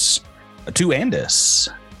us to Andis.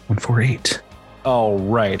 148. All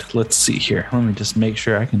right, let's see here. Let me just make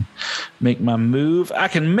sure I can make my move. I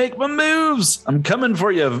can make my moves. I'm coming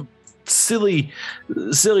for you, silly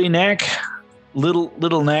Knack, little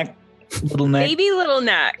Knack, Baby little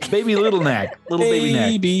Knack. baby little Knack, little baby Knack.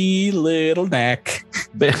 Baby little Knack.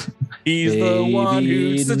 He's the one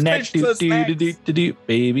who's suspicious.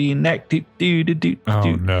 Baby Knack,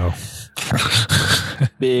 Oh no.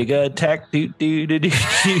 big attack,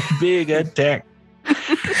 big attack.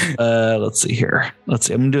 Let's see here. Let's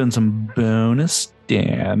see. I'm doing some bonus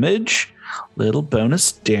damage. Little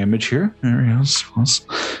bonus damage here. There he goes.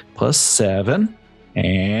 Plus 7.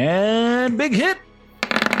 And big hit.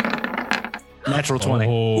 Natural 20.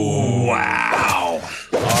 Oh. Wow.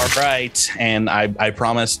 All right. And I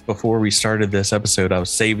promised before we started this episode, I was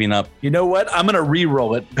saving up You know what? I'm going to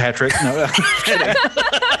re-roll it, Patrick. No.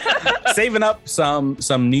 saving up some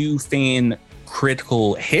new fan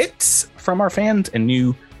critical hits from our fans and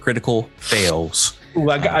new critical fails. Ooh,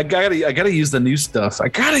 I gotta use the new stuff. I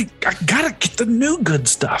gotta get the new good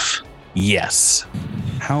stuff. Yes.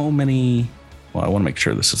 How many? Well, I want to make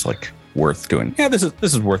sure this is like worth doing. Yeah, this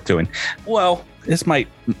is worth doing. Well, this might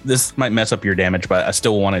mess up your damage, but I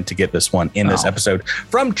still wanted to get this one in this episode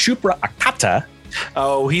from Chupra Akata.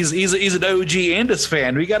 Oh, he's an OG Andis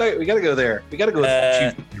fan. We gotta go there. We gotta go.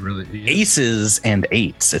 You really Aces and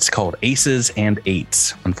eights. It's called Aces and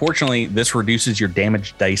Eights. Unfortunately, this reduces your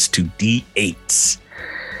damage dice to D8s.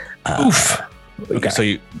 Oof. Okay. So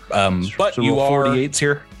you, but So you roll are 48s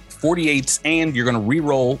here. 48s, and you're going to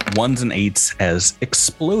re-roll 1s and 8s as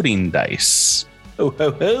exploding dice. Oh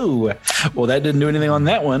ho ho! Well, that didn't do anything on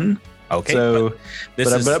that one. Okay. So, but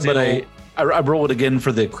this is but still, I roll it again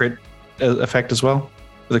for the crit effect as well.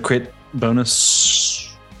 The crit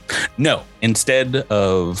bonus. no. Instead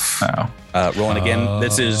of rolling again,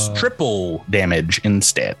 this is triple damage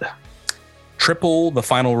instead. Triple the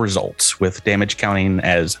final results with damage counting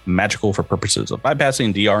as magical for purposes of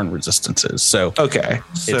bypassing DR and resistances. So Okay.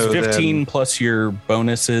 it's So 15 then- plus your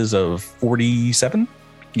bonuses of 47.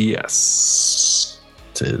 Yes.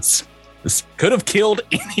 This could have killed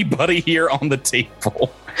anybody here on the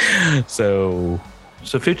table. So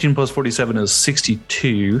 15 plus 47 is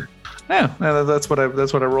 62. Yeah, that's what I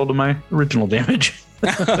rolled in my original damage.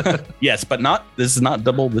 yes, but this is not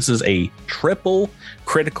double. This is a triple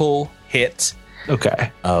critical hit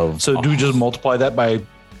Okay. of. So do we just multiply that by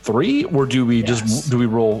 3, or do we Yes. do we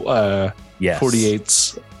roll yes.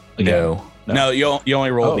 48s again? No, you only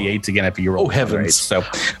roll Oh. the 8s again if you roll Oh, heavens. 8s. So,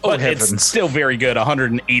 Oh, but it's heavens. still very good.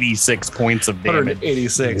 186 points of damage.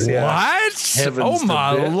 186. Yeah. What? Heavens Oh to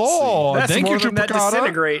my bits. lord! That's Thank more you, than that Chupacabra.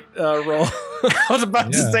 disintegrate roll. I was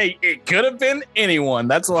about to Yeah. say it could have been anyone.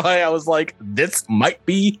 That's why I was like, this might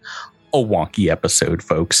be a wonky episode,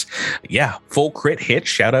 folks. Yeah, full crit hit.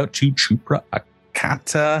 Shout out to Chupra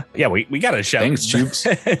Akata. Yeah, we got to shout. Thanks,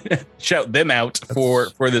 Chups. shout them out for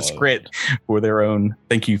this crit for their own.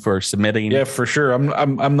 Thank you for submitting. Yeah, for sure.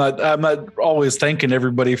 I'm not always thanking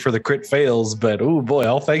everybody for the crit fails, but oh boy,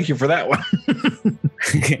 I'll thank you for that one.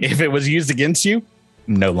 If it was used against you,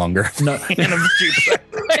 no longer. No. Fan of Chupra.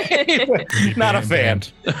 Not a fan.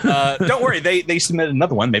 Don't worry, they submitted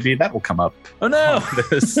another one. Maybe that will come up Oh no. on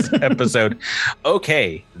this episode.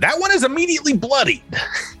 Okay, that one is immediately bloodied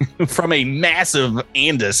from a massive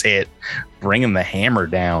Andis hit, bringing the hammer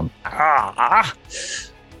down.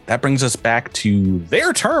 That brings us back to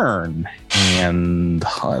their turn, and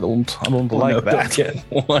I don't like no, that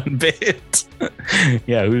don't one bit.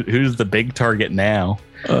 Yeah, who's the big target now?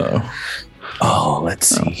 Oh, let's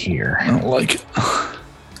see here. I don't like it.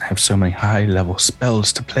 I have so many high-level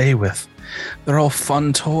spells to play with. They're all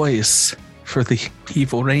fun toys for the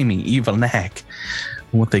evil Raimi, evil Knack,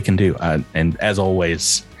 what they can do. And as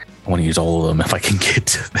always, I want to use all of them if I can get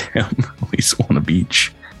to them. At least one of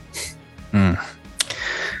each.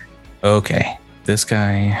 Okay, this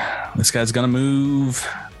guy's gonna move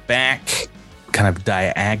back, kind of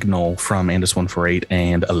diagonal from Andis 148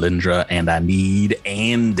 and Alindra, and I need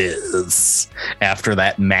Andis after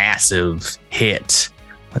that massive hit.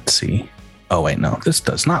 Let's see. Oh wait, no, this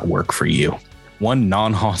does not work for you. One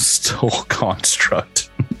non-hostile construct.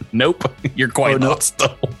 Nope, you're quite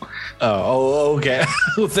hostile. Oh, okay.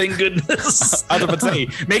 Well, thank goodness. I was about to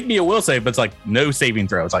say, make me a will save, but it's like no saving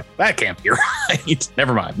throw. It's like that can't be right.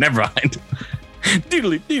 Never mind.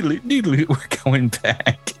 Doodly. We're going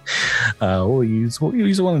back. We'll use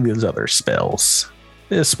one of these other spells.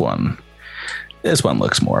 This one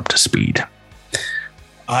looks more up to speed.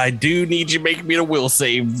 I do need you to make me a will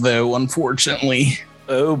save, though. Unfortunately.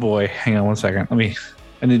 Oh boy, hang on one second. Let me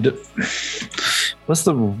I need to. What's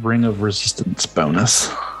the ring of resistance bonus?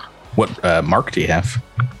 What mark do you have?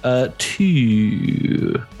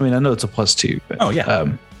 2. I mean, I know it's a +2. But, Oh, yeah.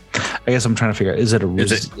 I guess I'm trying to figure out, is it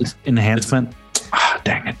a enhancement?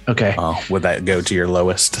 Dang it. Okay. Oh, would that go to your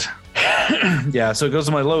lowest? Yeah, so it goes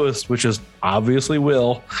to my lowest, which is obviously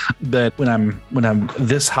will. That when I'm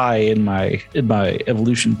this high in my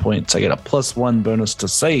evolution points, I get a +1 bonus to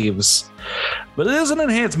saves. But it is an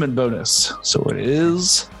enhancement bonus, so it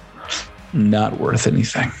is not worth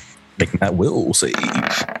anything. Making that will save.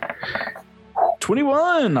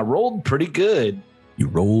 21. I rolled pretty good. You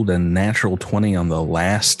rolled a natural 20 on the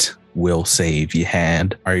last will save you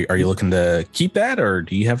had. Are you looking to keep that, or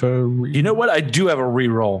do you have a You know what? I do have a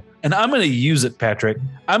reroll, and I'm going to use it, Patrick.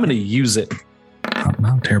 I'm going to use it.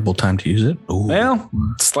 Not a terrible time to use it. Ooh. Well,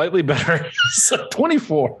 slightly better. So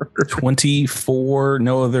 24. 24.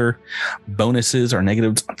 No other bonuses or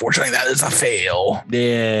negatives. Unfortunately, that is a fail.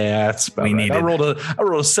 Yeah, that's about right. I rolled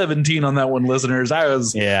a 17 on that one, listeners. I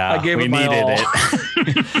gave it my all.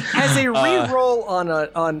 Has a reroll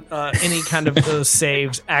on any kind of those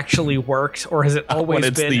saves actually worked, or has it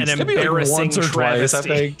always been an embarrassing once or twice, I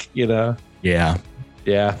think,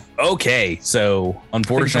 Yeah. Okay, so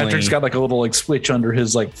unfortunately, Patrick's got like a little switch under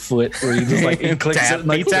his foot where he just he clicks it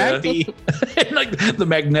and and the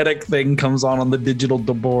magnetic thing comes on the digital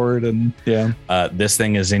board, and this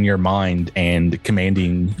thing is in your mind and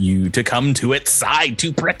commanding you to come to its side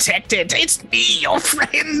to protect it. It's me, your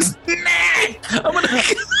friend, Snack.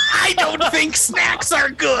 I don't think snacks are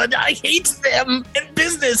good. I hate them, and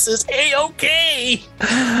business is A-okay.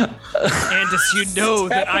 Andis, you know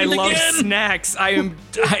that I love snacks.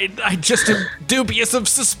 I just am dubious of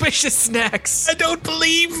suspicious snacks. I don't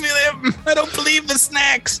believe them. I don't believe the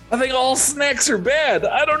snacks. I think all snacks are bad.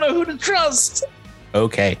 I don't know who to trust.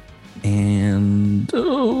 Okay. And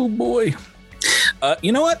oh boy.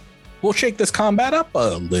 You know what? We'll shake this combat up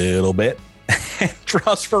a little bit.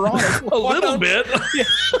 Trosferanus. A little bit.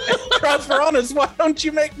 Trosferanus, why don't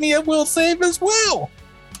you make me a will save as well?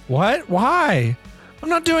 What? Why? I'm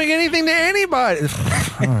not doing anything to anybody.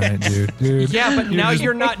 All right, dude. Yeah, but now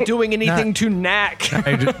you're not doing anything to Knack.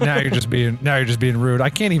 Now you're just being rude. I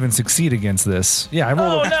can't even succeed against this. Yeah, I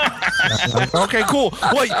rolled. Okay, cool.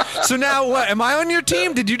 Wait, so now what? Am I on your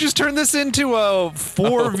team? Did you just turn this into a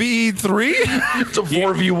 4v3? It's a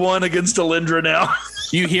 4v1 against Alindra now.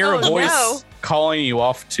 You hear a voice calling you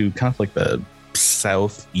off to kind of like the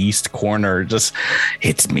southeast corner. Just,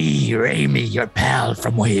 it's me, Raimi, your pal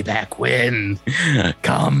from way back when.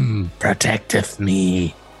 Come, protecteth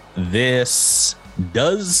me. This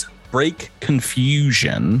does break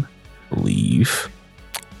confusion, I believe.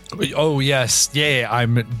 Oh yes, yeah.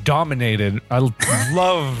 I'm dominated. I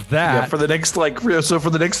love that. Yeah, for the next for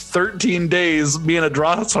the next 13 days, me and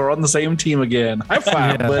Adras are on the same team again. High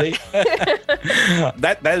five, buddy.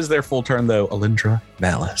 That is their full turn though. Alindra,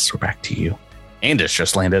 Valis, we're back to you. Andis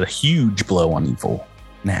just landed a huge blow on evil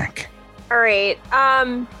Knack. All right.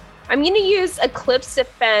 I'm going to use Eclipse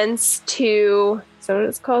Defense to... Is that what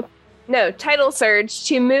it's called? No, Tidal Surge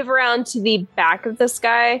to move around to the back of this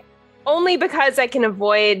guy. Only because I can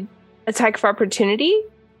avoid attack of opportunity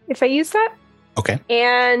if I use that. Okay.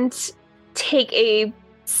 And take a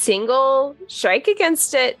single strike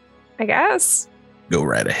against it, I guess. Go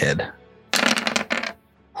right ahead.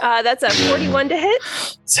 That's a 41 to hit.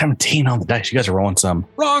 17 on the dice. You guys are rolling some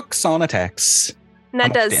rocks on attacks. And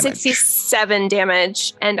that does 67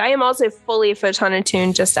 damage. And I am also fully photon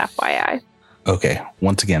attuned, just FYI. Okay.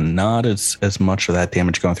 Once again, not as much of that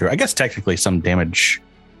damage going through. I guess technically some damage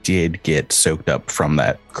did get soaked up from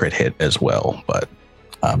that crit hit as well. But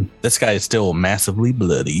this guy is still massively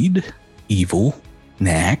bloodied. Evil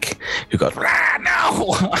Knack, who goes, "Rah,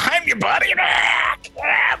 no, I'm your buddy, Knack.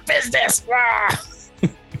 Business. Rah."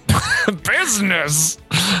 Business.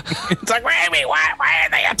 It's like, wait, why are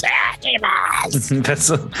they attacking us?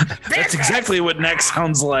 That's exactly what Knack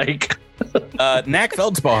sounds like. Knack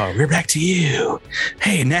Feldspar, we're back to you.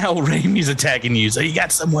 Hey, now Raimi's attacking you, so you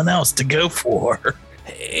got someone else to go for.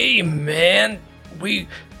 Hey, man, we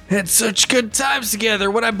had such good times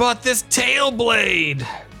together when I bought this tail blade.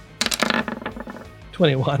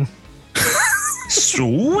 21.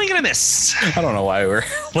 Swing and a miss. I don't know why we're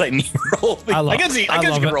letting you roll. I guess you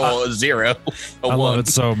can roll a 0. I love it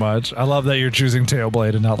so much. I love that you're choosing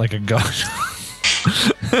Tailblade and not like a gun.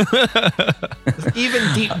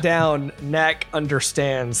 Even deep down, Knack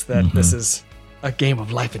understands that this is a game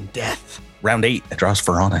of life and death. Round 8, it draws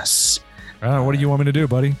Veronis. What do you want me to do,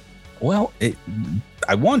 buddy? Well,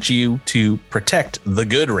 I want you to protect the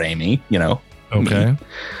good Raimi, Okay. Me.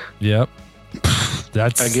 Yep.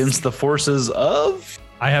 That's against the forces of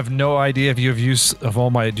I have no idea if you have use of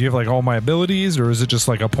all my. Do you have like all my abilities, or is it just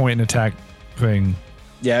like a point and attack thing?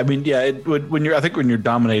 Yeah, I mean, yeah. It would when you're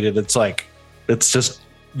dominated, it's like it's just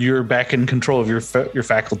you're back in control of your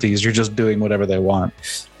faculties. You're just doing whatever they want.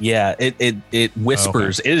 Yeah, it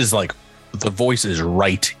whispers. It is like the voice is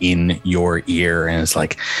right in your ear, and it's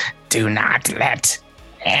like, "Do not let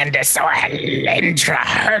Andis or Alindra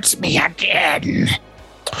hurt me again."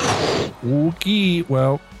 Okay,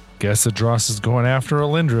 well, guess Adros is going after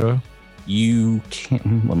Alindra. You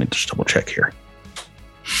can't. Let me just double check here.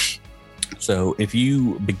 So if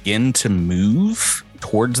you begin to move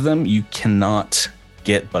towards them, you cannot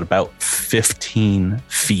get but about 15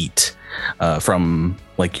 feet from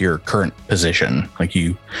like your current position. Like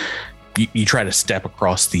you try to step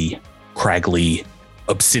across the craggly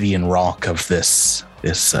obsidian rock of this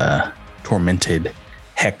tormented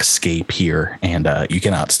hexscape here, and you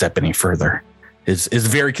cannot step any further. It's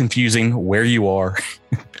very confusing where you are,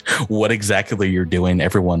 what exactly you're doing.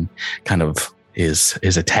 Everyone kind of is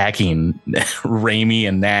attacking Raimi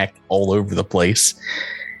and Knack all over the place,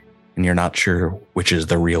 and you're not sure which is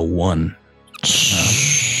the real one.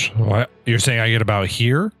 What you're saying? I get about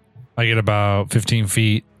here. I get about 15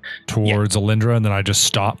 feet towards Alindra, and then I just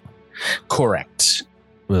stop. Correct.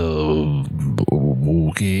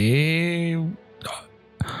 Okay.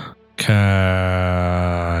 Can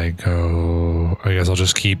I go? I guess I'll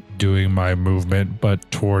just keep doing my movement, but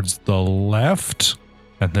towards the left,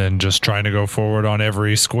 and then just trying to go forward on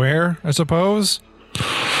every square, I suppose.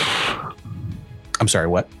 I'm sorry,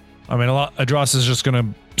 what? I mean, Adros is just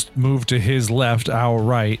going to move to his left, our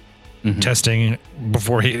right, testing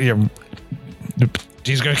before he's going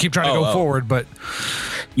to keep trying to go forward, but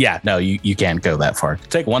yeah, no, you can't go that far.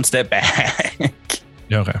 Take one step back.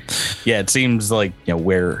 Okay. Yeah, it seems like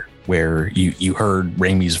where you heard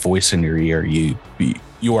Raimi's voice in your ear, you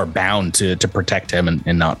are bound to protect him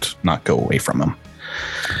and not go away from him.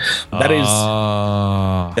 That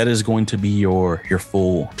is going to be your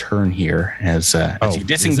full turn here as you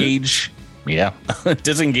disengage. Yeah,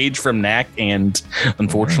 disengage from Knack, and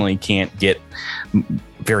unfortunately can't get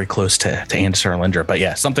very close to Andis or Alindra. But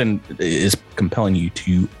yeah, something is compelling you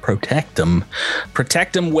to protect them.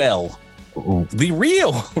 Protect them well. The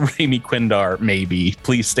real Raimi Quindar, maybe.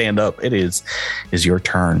 Please stand up. It is your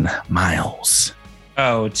turn, Miles.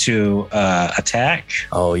 Oh, to attack?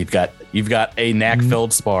 Oh, you've got a Knack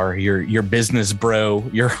Feldspar, your business bro.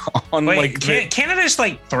 You're on. Wait, can't I just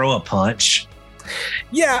like throw a punch?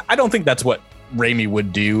 Yeah, I don't think that's what Raimi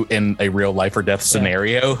would do in a real life or death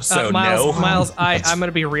scenario. So Miles, I'm going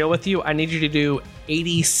to be real with you. I need you to do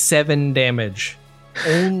 87 damage.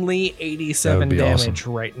 Only 87 damage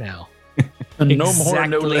right now. No more,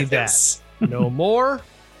 no less. No more,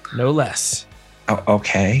 no less. Oh,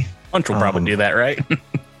 okay. Punch will probably do that, right?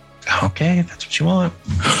 Okay, that's what you want.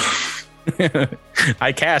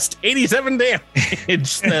 I cast 87 damage.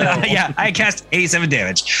 Yeah, I cast 87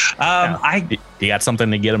 damage. You got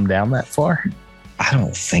something to get him down that far? I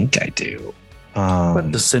don't think I do.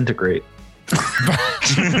 But disintegrate.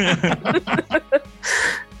 I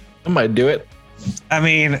might do it. I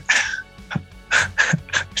mean,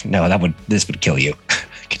 no, this would kill you.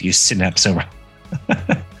 I could use synapse over.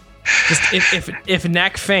 Just if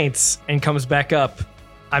Knack faints and comes back up,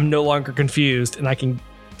 I'm no longer confused, and I can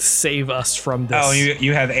save us from this. Oh,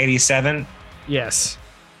 you have 87? Yes.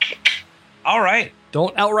 All right.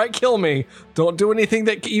 Don't outright kill me. Don't do anything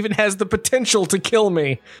that even has the potential to kill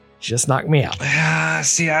me. Just knock me out.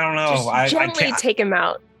 See, I don't know. Just gently take him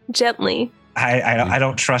out. Gently. I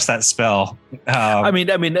don't trust that spell. I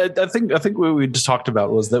think what we just talked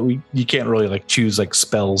about was that you can't really like choose like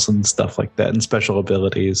spells and stuff like that and special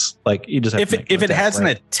abilities. Like you just have to if it has an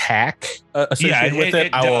attack associated with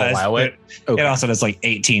it, I will allow it. Okay. It also does like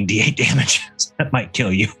 18 d8 damage. That might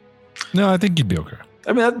kill you. No, I think you'd be okay.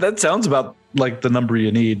 I mean that sounds about like the number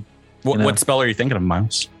you need. What spell are you thinking of,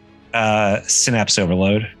 Miles? Synapse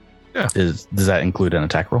Overload. Yeah. Does that include an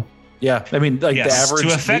attack roll? Yeah, I mean, like yes. the average.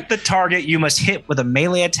 To affect the target, you must hit with a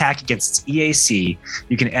melee attack against its EAC.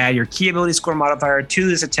 You can add your key ability score modifier to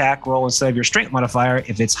this attack roll instead of your strength modifier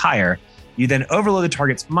if it's higher. You then overload the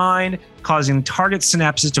target's mind, causing target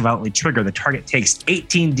synapses to violently trigger. The target takes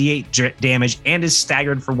 18 d8 damage and is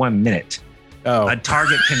staggered for 1 minute. Oh, A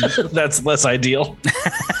target can that's less ideal.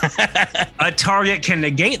 a target can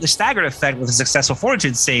negate the staggered effect with a successful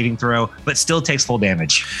fortitude saving throw, but still takes full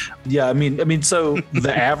damage. Yeah, I mean, so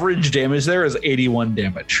the average damage there is 81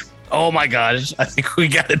 damage. Oh my gosh, I think we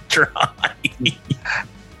got to try. Oh, this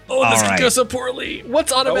All right. could go so poorly.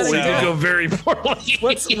 What's automatic? We So- did go very poorly.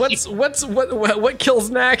 What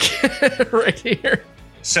kills Knack right here?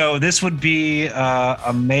 So this would be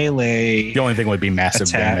a melee. The only thing would be massive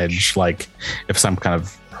Attack. damage, like if some kind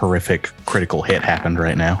of horrific critical hit happened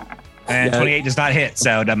right now. And 28 does not hit,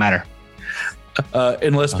 so it doesn't matter.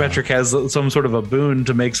 Unless Patrick has some sort of a boon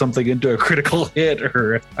to make something into a critical hit,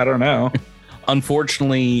 or I don't know.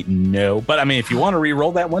 Unfortunately, no. But I mean, if you want to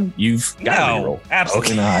re-roll that one, you've got to No, re-roll.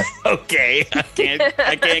 absolutely not. Okay,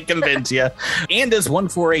 I can't convince you. And as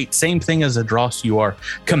 148, same thing as a Dross, you are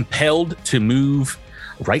compelled to move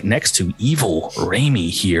right next to evil Raimi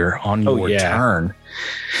here on Oh, your yeah. turn.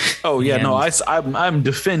 Oh yeah, And- no, I'm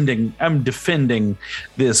defending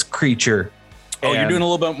this creature. Oh, you're And- doing a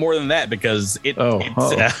little bit more than that because Oh.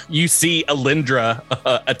 you see Alindra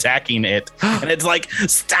attacking it, and it's like,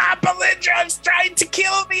 "Stop, Alindra's trying to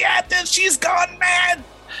kill me at this. She's gone mad.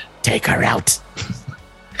 Take her out.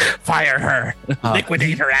 Fire her.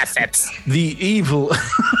 Liquidate her assets." the evil.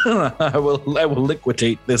 I will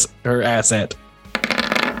liquidate her asset.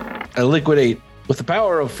 I liquidate with the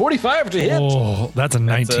power of 45 to hit. Oh, that's a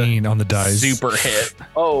 19 on the dice. Super hit.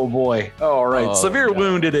 Oh boy! All right, Oh, severe God.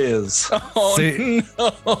 wound it is. Oh See- no!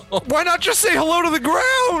 Why not just say hello to the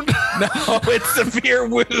ground? No, it's severe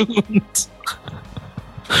wound.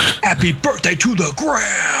 Happy birthday to the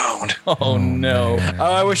ground. Oh no! man.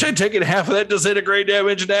 I wish I'd taken half of that disintegrate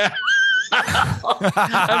damage now.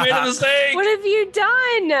 I made a mistake. What have you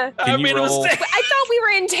done? I you made a roll? mistake. I thought we were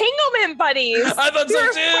entanglement buddies. I thought We so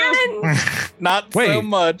were too. friends. Not so Wait.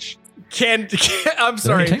 much. I'm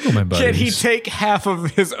sorry. entanglement Can he buddies. take half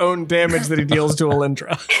of his own damage that he deals to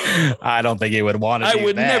Alindra? I don't think he would want to. I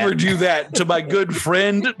would never do that to my good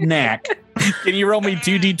friend Knack. Can you roll me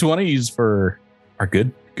 2 d20s for our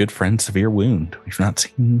good friend Severe Wound? We've not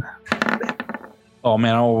seen Oh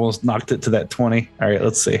man, I almost knocked it to that 20. All right,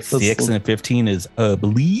 let's see. the excellent 15 is a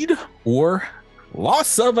bleed or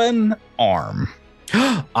loss of an arm.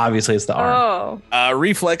 Obviously, it's the arm. Oh,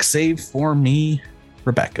 Reflex save for me,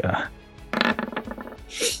 Rebecca.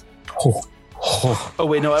 Oh. Oh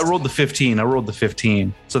wait, no, I rolled the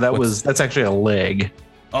 15. So that's actually a leg.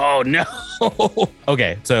 Oh no.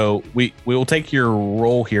 Okay, so we will take your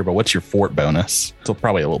roll here, but what's your fort bonus? So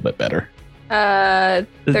probably a little bit better.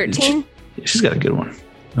 13. She's got a good one.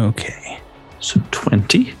 Okay. So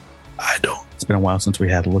 20. It's been a while since we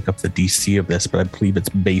had to look up the DC of this, but I believe it's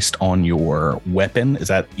based on your weapon. Is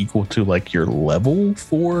that equal to like your level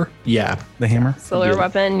for Yeah. the hammer? Solar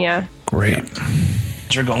weapon, yeah. Great.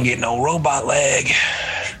 You're gonna get no robot leg.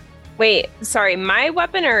 Wait, sorry, my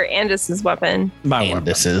weapon or Andis's weapon? My And weapon.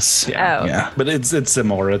 this is Oh. yeah. But it's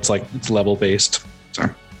similar. It's level based.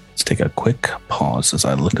 Let's take a quick pause as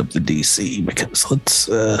I look up the DC because let's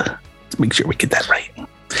make sure we get that right.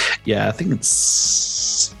 Yeah, I think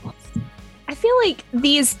it's I feel like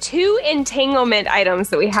these two entanglement items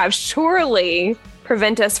that we have surely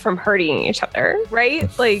prevent us from hurting each other, right?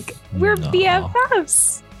 Like, we're No.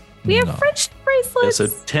 BFFs. We have No. friendship yeah, bracelets. so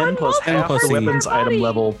 10 plus on half plus the the weapon's body. item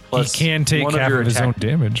level He plus can take one of half your of his own attack-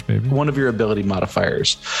 damage, maybe. one of your ability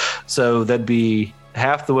modifiers. So that'd be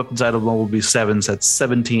half the weapon's item level would be 7, so that's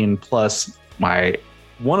 17 plus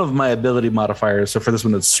one of my ability modifiers. So for this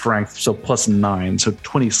one, it's strength, so plus 9, so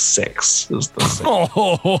 26 is the same.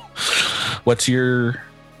 Oh,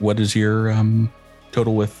 What is your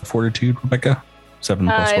total with fortitude, Rebecca? 7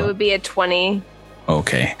 plus It what? would be a 20.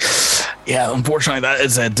 Okay. Yeah, unfortunately, that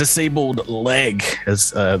is a disabled leg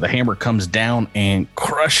as the hammer comes down and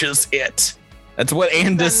crushes it. That's what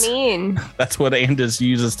What does Andis. that mean? That's what Andis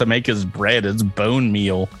uses to make his bread, his bone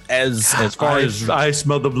meal. As far as I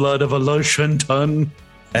smell the blood of a Lushanton.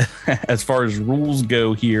 as far as rules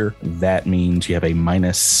go here, that means you have a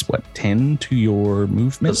minus 10 to your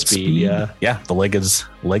movement The speed, yeah. Yeah, the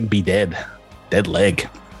leg be dead. Dead leg.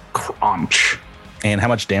 Crunch. And how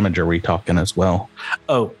much damage are we talking as well?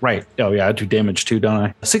 Oh, right. Oh, yeah, I do damage too, don't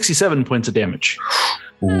I? 67 points of damage.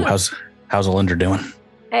 Ooh, how's Alindra doing?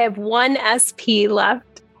 I have 1 SP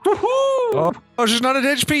left. oh, she's not at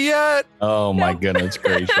HP yet. Oh my goodness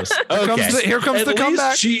gracious. Okay. Here comes At the least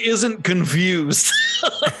comeback. she isn't confused.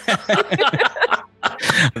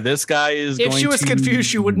 This guy is If going she was to- confused,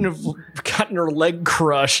 she wouldn't have gotten her leg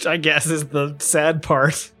crushed, I guess, is the sad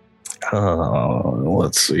part.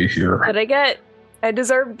 Let's see here. But I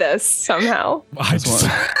deserve this somehow.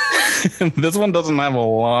 This one doesn't have a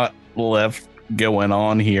lot left going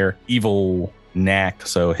on here. Evil Knack.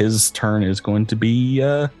 So his turn is going to be,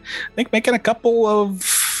 I think, making a couple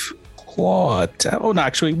of claw. Oh, no,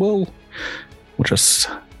 actually, we'll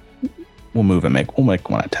move and we'll make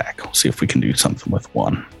one attack. We'll see if we can do something with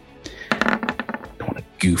one. Don't want to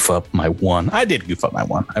goof up my one. I did goof up my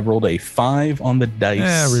one. I rolled a 5 on the dice.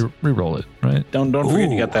 Yeah, re-roll it, right? Don't forget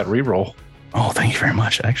you Ooh. got that reroll. Oh, thank you very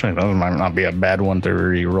much. Actually, that might not be a bad one to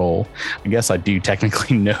re-roll. I guess I do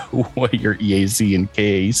technically know what your EAC and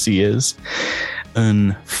KAC is.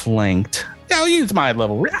 Unflanked. Yeah, I'll use my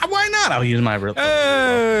level. Why not? I'll use my level.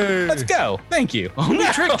 Hey! Let's go. Thank you. Oh, We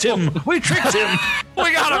tricked him. We tricked him.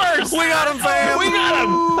 We got him. We got him, fam. We got him.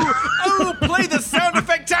 Oh, play the sound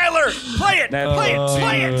effect, Tyler. Play it. Play it.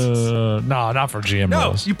 Play it. No, not for GM No,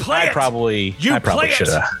 rolls. you play I it. probably You play it. should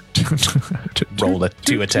have rolled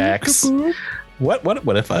 2 attacks. What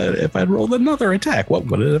if I'd rolled another attack? What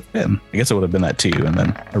would it have been? I guess it would have been that 2, and then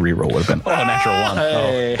a reroll would have been a natural 1.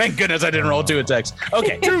 Hey. Oh, thank goodness I didn't roll 2 attacks.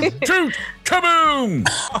 Okay. Truth, kaboom!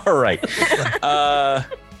 All right.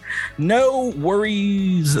 No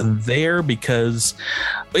worries there because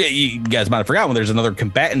you guys might have forgotten there's another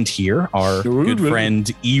combatant here, our good friend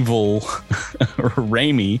Evil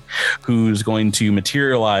Raimi, who's going to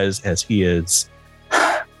materialize as he is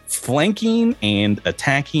flanking and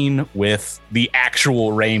attacking with the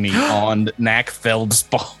actual Raimi on Knack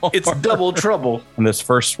Feldspar. It's double trouble. And this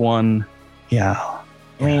first one, yeah.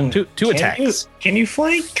 I mean, two attacks. Can you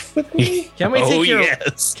flank with me? Can we take Oh, your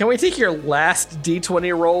yes. Can we take your last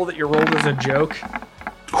D20 roll that you rolled as a joke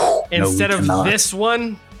instead we of cannot. this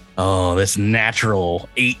one? Oh, this natural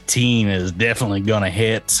 18 is definitely going to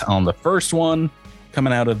hit on the first one.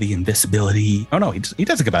 Coming out of the invisibility. Oh, no, he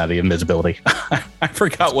doesn't come out of the invisibility. I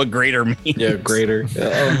forgot what greater means. Yeah, greater.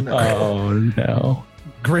 Oh, no. Oh, no.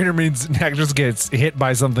 Greater means Knack just gets hit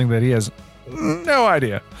by something that he has no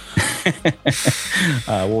idea.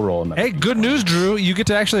 We'll roll another. Hey, good news, Drew. You get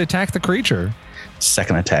to actually attack the creature.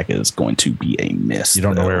 Second attack is going to be a miss. You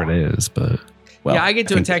don't know though. where it is, but Well, Yeah, I get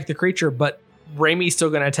to think- attack the creature, but Raimi's still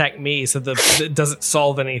going to attack me, so it doesn't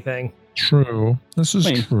solve anything. true. This is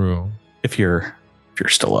I mean- true. If you're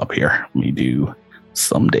still up here, let me do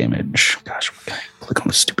some damage. Gosh, what can I click on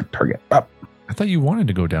the stupid target? Up. I thought you wanted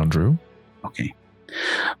to go down, Drew. Okay.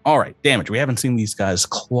 All right, damage. We haven't seen these guys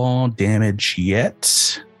claw damage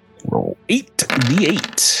yet. Roll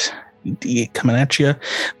 8d8. 8d8 coming at you.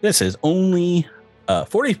 This is only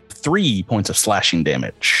 43 points of slashing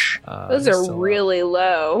damage. Those are really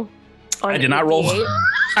low. on I did not roll 88.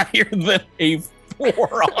 higher than a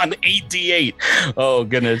 4 on 8d8. Oh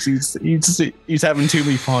goodness, he's having too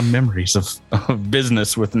many fond memories of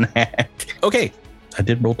business with Knack. Okay, I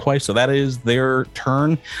did roll twice, so that is their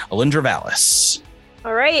turn. Alindra Valis.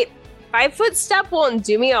 All right. 5-foot step won't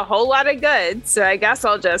do me a whole lot of good, so I guess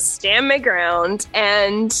I'll just stand my ground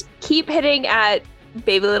and keep hitting at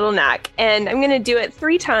baby little Knack. And I'm going to do it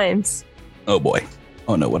 3 times. Oh boy.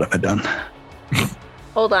 Oh no, what have I done?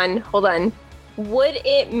 Hold on. Would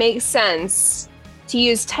it make sense to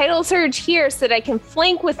use Tidal Surge here so that I can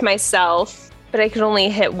flank with myself, but I could only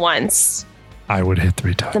hit once? I would hit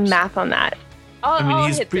 3 times. The math on that. I mean, I'll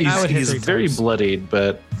he's hit 3 I would hit he's 3 very times. bloodied,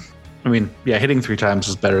 but I mean, yeah, hitting 3 times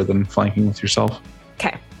is better than flanking with yourself.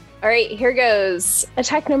 Okay. All right, here goes.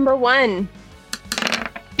 Attack number 1.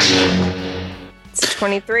 It's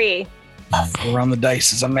 23. 4 on the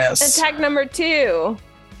dice is a mess. Attack number 2.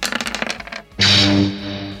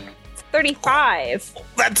 35.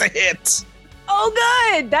 That's a hit. Oh,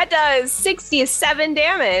 good. That does 67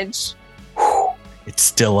 damage. It's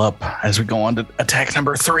still up as we go on to attack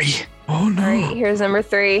number 3. Oh no. All right, here's number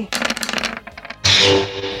 3.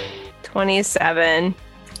 27.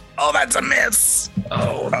 Oh, that's a miss.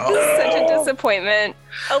 Oh no. Such a disappointment.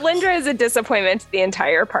 Alindra is a disappointment to the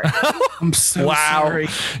entire party. I'm so Wow. sorry.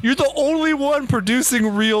 You're the only one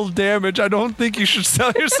producing real damage. I don't think you should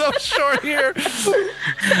sell yourself short here.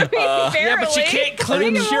 Yeah, but she can't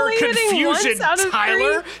Barely. cure I'm only hitting once confusion, out of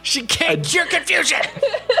Tyler. She can't cure confusion.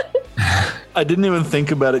 I didn't even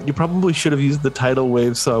think about it. You probably should have used the tidal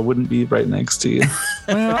wave, so I wouldn't be right next to you.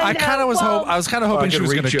 Well, I I kind know, of was well- I was kind of hoping she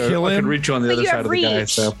was going to kill I could him. reach you on the But other you side have of the guy.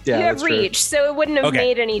 reach. So yeah, you have that's true. reach, so it wouldn't have Okay.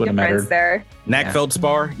 made any Wouldn't have difference mattered. there. Knack Yeah.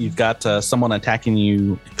 Feldspar, you've got someone attacking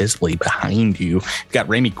you visibly behind you. You've got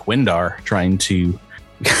Raimi Quindar trying to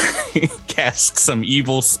cast some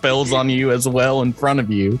evil spells on you as well in front of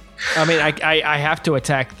you. I mean, I have to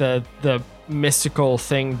attack the mystical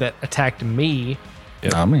thing that attacked me,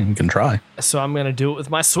 I mean, you can try. so I'm gonna do it with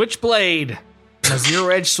my switchblade, my zero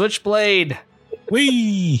edge switchblade.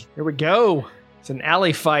 Whee! Here we go. It's an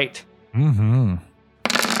alley fight. Mm-hmm.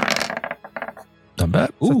 Not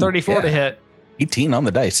bad. So Ooh, 34 yeah. to hit. 18 on the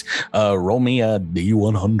dice. Roll me a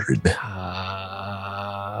D100.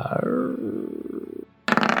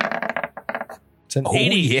 It's an Oh,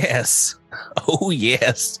 80. yes. Oh,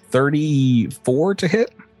 yes. 34 to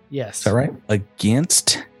hit. Yes. Is that right?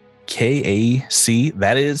 Against KAC.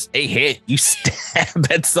 That is a hit. You stab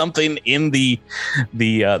at something in the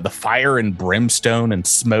fire and brimstone and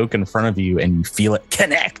smoke in front of you, and you feel it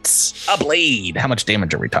connects a blade. How much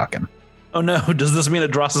damage are we talking? Oh no! Does this mean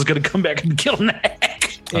Adros is going to come back and kill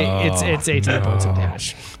Knack? It's 18 points of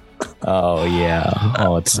damage. Oh yeah.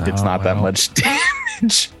 Oh, it's not that much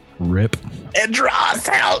damage. Rip. Adros,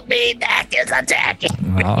 help me! Knack is attacking.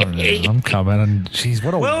 I'm coming. And jeez,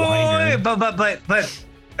 what a whiner. Wait, but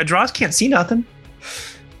Adros can't see nothing.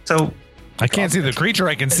 So I can't see the creature.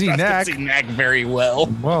 I can see Adros Knack. can see Knack very well.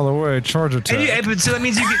 Well, away, charge attack. but so that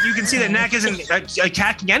means you can see that Knack isn't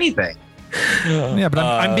attacking anything. Yeah, but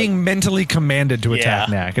I'm being mentally commanded to attack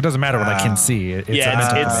Knack. It doesn't matter what I can see. It's a mental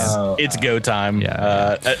command. It's go time.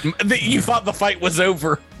 Yeah. You thought the fight was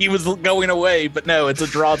over. He was going away, but no, it's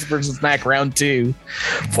Adros versus Knack round 2.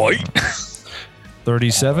 Fight.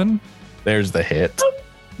 37. There's the hit.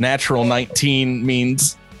 Natural 19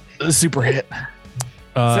 means a super hit.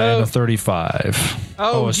 And a 35.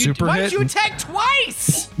 A super why hit. did you attack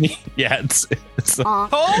twice? Yeah, it's Oh,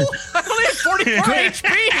 I only have 44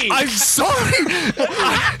 HP. I'm sorry.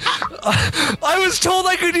 I was told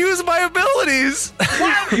I could use my abilities.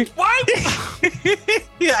 Why?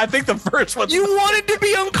 yeah, I think the first one. You wanted to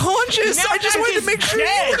be unconscious. Now I just Knack wanted is to make sure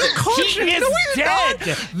dead. you were unconscious. He is No, he's dead. not.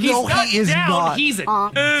 He's No, not he is down. not. He's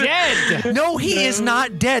dead. No, he is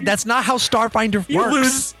not dead. That's not how Starfinder You works.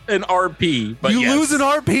 lose an RP, but You yes, lose an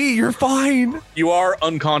RP. You're fine. You are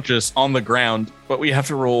unconscious on the ground, but we have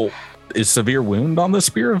to roll. Is severe wound on the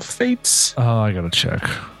Spear of Fates? Oh, I gotta check.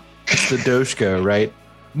 It's the Doshko, right?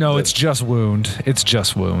 No, it's just wound. It's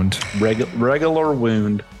just wound. Regular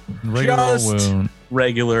wound. Regular Just wound.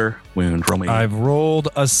 Regular wound. Roll me. I've rolled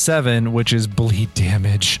a 7, which is bleed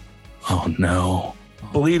damage. Oh no.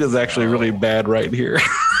 Bleed is actually really bad right here.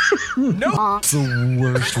 It's the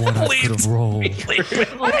worst one I could have rolled. There's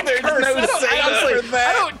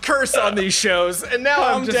I don't curse on these shows, and now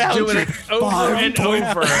I'm just down, doing it over and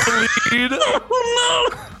over.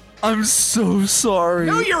 I'm so sorry.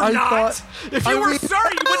 No, you're I not. thought- If you were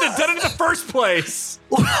sorry, you wouldn't have done it in the first place.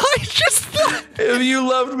 I just thought. If you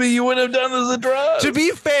loved me, you wouldn't have done this a drug. To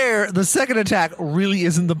be fair, the second attack really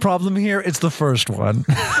isn't the problem here. It's the first one.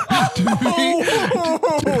 to be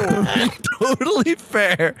totally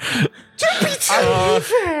fair.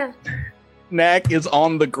 Knack is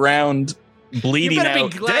on the ground, You bleeding better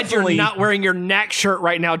out. be glad Definitely- you're not wearing your Knack shirt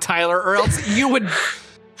right now, Tyler, or else you would.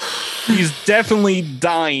 He's definitely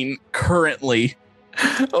dying currently.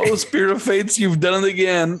 Oh, Spirit of Fates, you've done it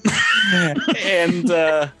again.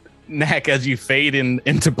 And Knack, as you fade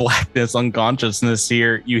into blackness, unconsciousness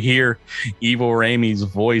here, you hear Evil Ramey's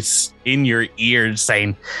voice in your ears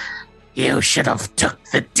saying, "You should have took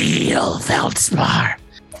the deal, Feldspar.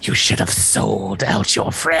 You should have sold out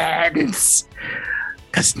your friends.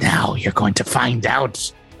 Because now you're going to find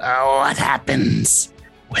out what happens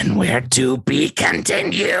when we're to be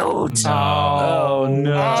continued." Oh,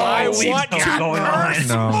 no. I we want to got going on. curse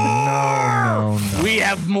No. We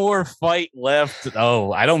have more fight left.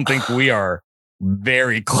 Oh, I don't think we are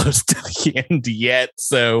very close to the end yet.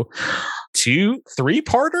 So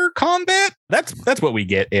 2-3-parter combat. That's what we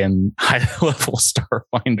get in high level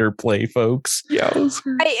Starfinder play, folks. Yeah.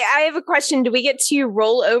 I have a question. Do we get to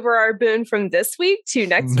roll over our boon from this week to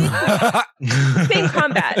next week? Same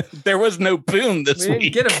combat. There was no boon this We didn't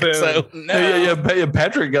week. get a boon. So no. Yeah.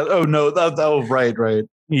 Patrick got. Oh no. Right.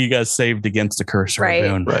 You guys saved against a curse or Right. a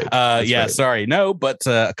boon. Right. Yeah, That's right. sorry. No, but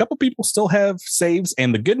a couple people still have saves.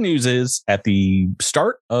 And the good news is at the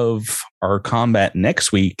start of our combat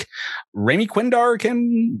next week, Ramey Quindar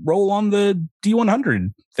can roll on the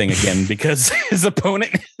D100 thing again because his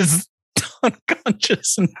opponent is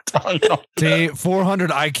unconscious and done. See,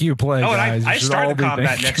 400 IQ play, Oh, guys. and I You should start all the be combat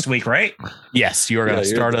thinking- next week, right? Yes, you are going to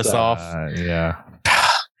Yeah, start you're us the- off. Yeah.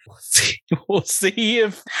 We'll see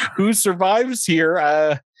if who survives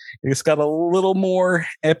here. It's got a little more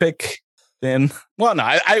epic than. Well,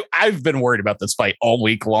 no, I've been worried about this fight all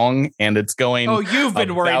week long, and it's going. Oh, you've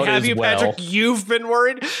been worried, about have as you, well. Patrick? You've been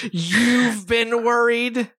worried. You've been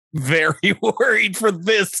worried. Very worried for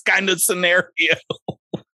this kind of scenario.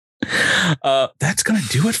 That's gonna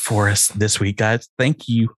do it for us this week, guys. Thank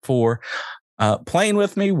you for playing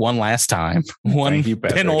with me one last time, one Thank you,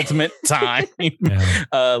 Patrick. penultimate time.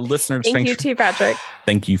 Yeah. Listeners, Thank thanks you too, Patrick.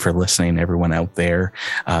 thank you for listening, everyone out there.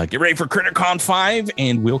 Get ready for CritterCon 5,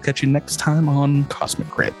 and we'll catch you next time on Cosmic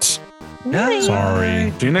Crit.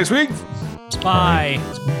 Sorry. See you next week. Bye.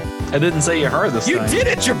 I didn't say you hard this You time. did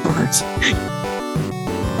it, you birds.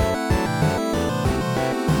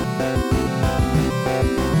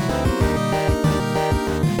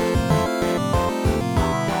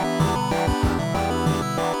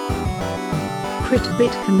 Crit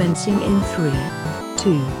bit commencing in 3,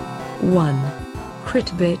 2, 1.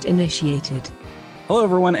 Crit bit initiated. Hello,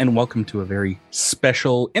 everyone, and welcome to a very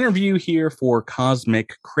special interview here for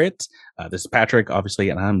Cosmic Crit. This is Patrick, obviously,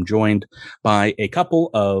 and I'm joined by a couple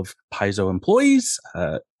of Paizo employees,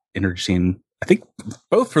 introducing, I think,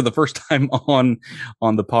 both for the first time on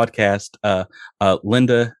the podcast,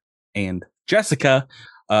 Linda and Jessica.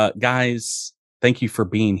 Guys, thank you for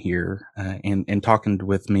being here and talking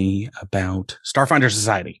with me about Starfinder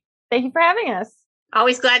Society. Thank you for having us.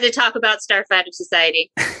 Always glad to talk about Starfinder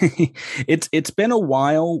Society. It's been a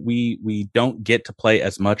while. We don't get to play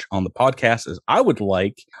as much on the podcast as I would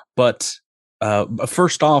like, but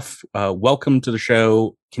first off, welcome to the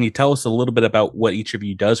show. Can you tell us a little bit about what each of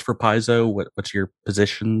you does for Paizo? What's your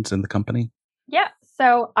positions in the company? Yeah,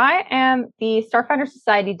 so I am the Starfinder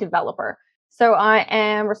Society developer. So I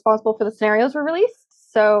am responsible for the scenarios we release.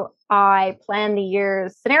 So I plan the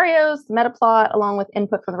year's scenarios, the meta plot, along with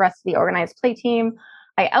input from the rest of the organized play team.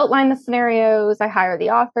 I outline the scenarios, I hire the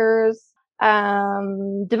authors,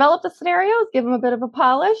 develop the scenarios, give them a bit of a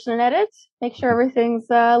polish and an edit, make sure everything's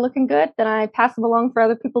looking good. Then I pass them along for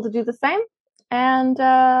other people to do the same. And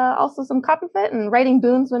also some copy fit and writing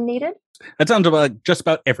boons when needed. That sounds about just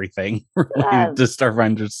about everything related to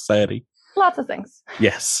Starfinder Society. Lots of things.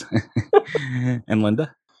 Yes. And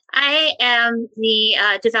Linda? I am the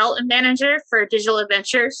development manager for Digital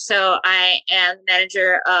Adventures. So I am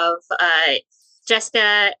manager of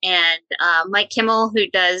Jessica and Mike Kimmel, who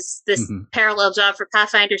does this parallel job for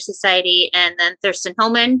Pathfinder Society, and then Thurston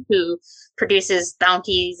Hillman, who produces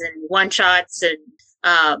bounties and one-shots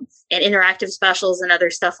and interactive specials and other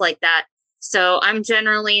stuff like that. So I'm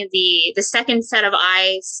generally the second set of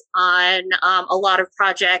eyes on a lot of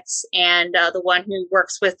projects, and the one who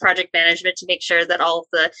works with project management to make sure that all of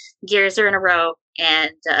the gears are in a row and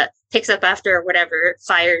picks up after whatever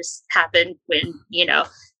fires happen when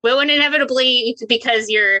inevitably, because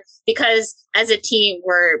as a team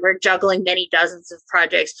we're juggling many dozens of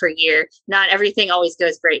projects per year. Not everything always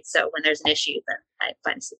goes great. So when there's an issue, then I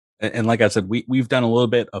find a solution. And like I said, we've done a little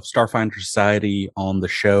bit of Starfinder Society on the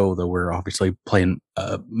show, though we're obviously playing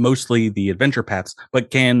mostly the adventure paths.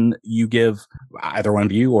 But can you give either one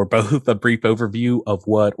of you or both a brief overview of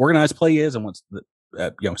what organized play is and what's the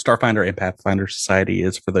Starfinder and Pathfinder Society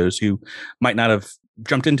is for those who might not have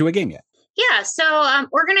jumped into a game yet? Yeah, so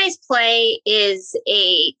organized play is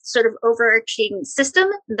a sort of overarching system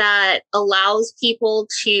that allows people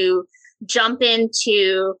to jump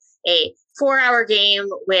into a 4-hour game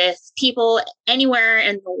with people anywhere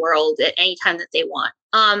in the world at any time that they want.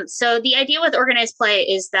 So the idea with organized play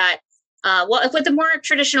is that, with the more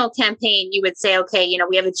traditional campaign, you would say, okay,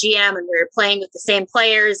 we have a GM and we're playing with the same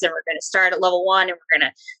players, and we're going to start at level 1, and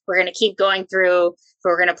we're going to keep going through.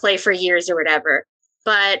 We're going to play for years or whatever.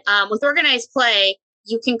 But with organized play,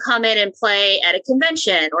 you can come in and play at a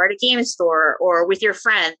convention or at a game store or with your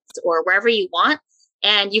friends or wherever you want,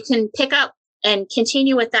 and you can pick up and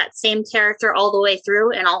continue with that same character all the way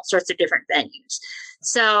through in all sorts of different venues.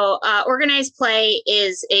 So organized play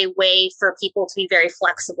is a way for people to be very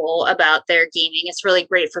flexible about their gaming. It's really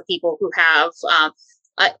great for people who have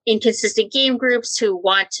inconsistent game groups who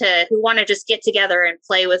want to just get together and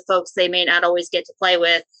play with folks they may not always get to play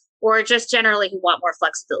with, or just generally who want more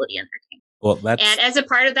flexibility in their game. Well, and as a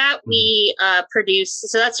part of that, we produce,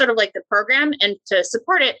 so that's sort of like the program, and to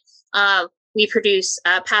support it, we produce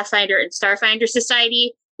Pathfinder and Starfinder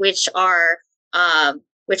Society, which are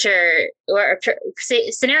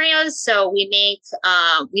scenarios. So we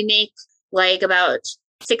make like about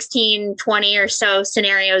 16, 20 or so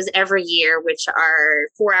scenarios every year, which are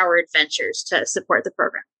 4-hour adventures to support the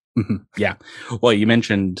program. Mm-hmm. Yeah. Well, you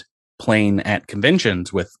mentioned playing at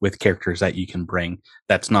conventions with characters that you can bring.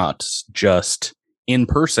 That's not just in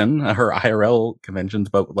person or IRL conventions,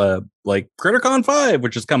 but like CritterCon 5,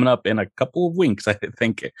 which is coming up in a couple of weeks. I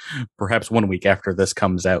think perhaps 1 week after this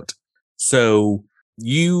comes out. So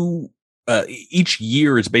you each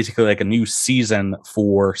year is basically like a new season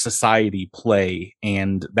for Society play,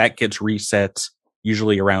 and that gets reset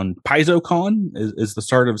usually around PaizoCon is the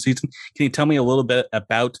start of the season. Can you tell me a little bit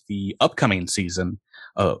about the upcoming season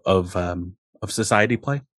of Society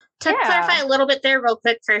play? To clarify a little bit there real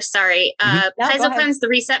quick first, sorry. PaizoCon is the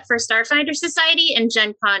reset for Starfinder Society, and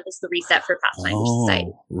Gen Con is the reset for Pathfinder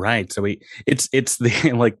Society. Right. So it's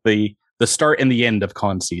the like the start and the end of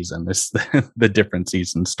con season. This the different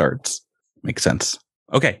season starts. Makes sense.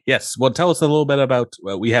 Okay. Yes. Well, tell us a little bit about.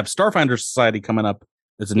 We have Starfinder Society coming up.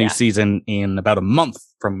 There's a new season in about a month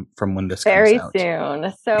from when this comes out. Very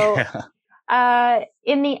soon. So.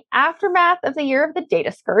 In the aftermath of the Year of the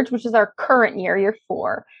Data Scourge, which is our current year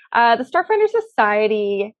 4, the Starfinder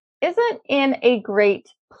Society isn't in a great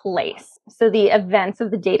place. So the events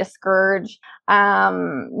of the Data Scourge,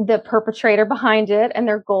 the perpetrator behind it, and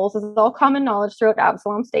their goals is all common knowledge throughout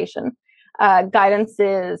Absalom Station.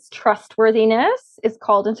 Guidance's trustworthiness is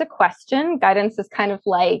called into question. Guidance is kind of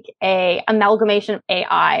like a amalgamation of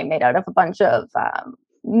AI made out of a bunch of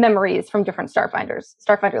memories from different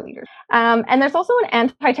Starfinder leaders. And there's also an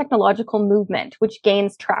anti-technological movement which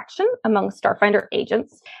gains traction among Starfinder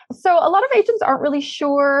agents. So a lot of agents aren't really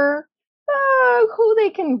sure who they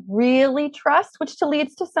can really trust, which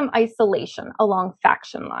leads to some isolation along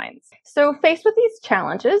faction lines. So faced with these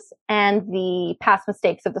challenges and the past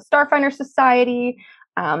mistakes of the Starfinder Society,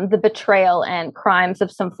 the betrayal and crimes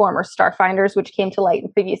of some former Starfinders, which came to light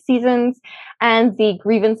in previous seasons, and the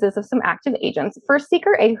grievances of some active agents, First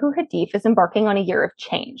Seeker Ehu Hadif is embarking on a year of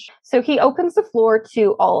change. So he opens the floor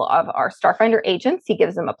to all of our Starfinder agents. He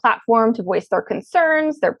gives them a platform to voice their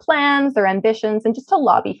concerns, their plans, their ambitions, and just to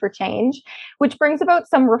lobby for change, which brings about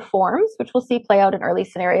some reforms, which we'll see play out in early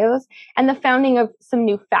scenarios, and the founding of some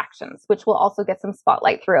new factions, which will also get some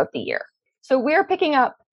spotlight throughout the year. So we're picking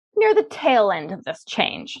up near the tail end of this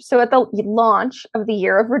change. So at the launch of the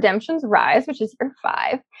Year of Redemption's Rise, which is year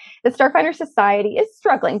 5, the Starfinder Society is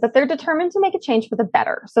struggling, but they're determined to make a change for the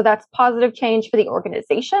better. So that's positive change for the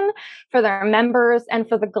organization, for their members, and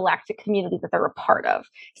for the galactic community that they're a part of.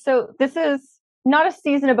 So this is not a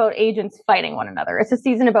season about agents fighting one another. It's a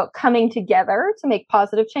season about coming together to make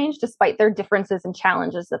positive change despite their differences and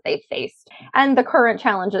challenges that they've faced, and the current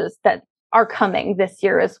challenges that are coming this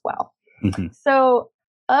year as well. Mm-hmm. So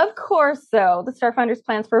of course, though, the Starfinders'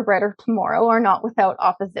 plans for a brighter tomorrow are not without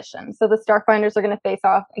opposition. So the Starfinders are going to face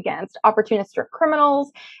off against opportunistic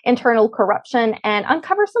criminals, internal corruption, and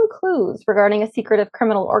uncover some clues regarding a secretive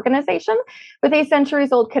criminal organization with a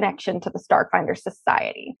centuries-old connection to the Starfinder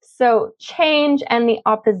Society. So change and the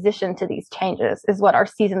opposition to these changes is what our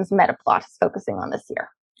season's meta plot is focusing on this year.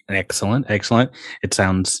 Excellent. It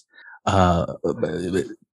sounds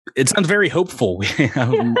very hopeful.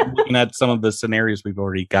 Looking at some of the scenarios we've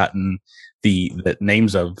already gotten the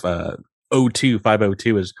names of.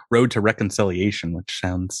 502 is Road to Reconciliation, which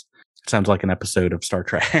sounds like an episode of Star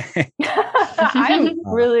Trek. I'm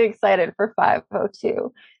really excited for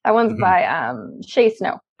 502. That one's by Shay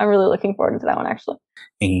Snow. I'm really looking forward to that one, actually.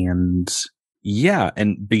 And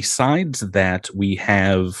besides that, we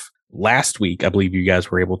have last week, I believe you guys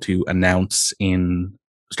were able to announce in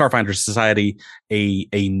Starfinder Society a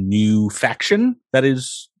new faction that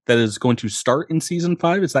is going to start in season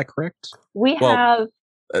 5. Is that correct? We have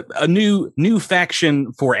a new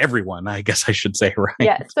faction for everyone, I guess I should say, right?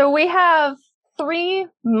 Yeah. So we have 3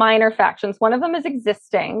 minor factions. One of them is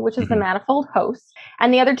existing, which is the Manifold Hosts,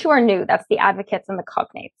 and the other 2 are new. That's the Advocates and the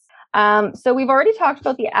Cognates. So we've already talked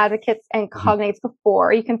about the Advocates and Cognates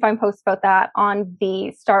before. You can find posts about that on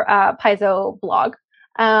the Paizo blog.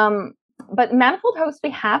 But Manifold Host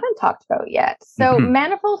we haven't talked about yet. So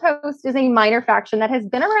Manifold Host is a minor faction that has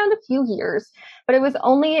been around a few years, but it was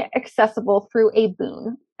only accessible through a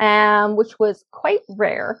boon, which was quite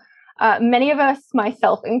rare. Many of us,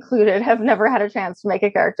 myself included, have never had a chance to make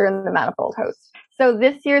a character in the Manifold Host. So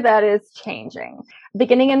this year that is changing.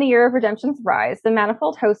 Beginning in the Year of Redemption's Rise, the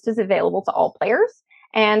Manifold Host is available to all players,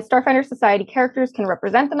 and Starfinder Society characters can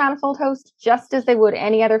represent the Manifold Host just as they would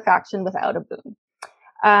any other faction without a boon.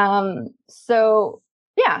 So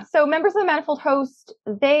members of the Manifold Host,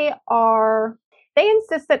 they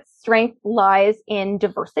insist that strength lies in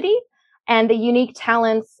diversity and the unique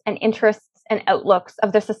talents and interests and outlooks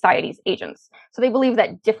of the society's agents. So they believe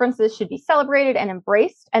that differences should be celebrated and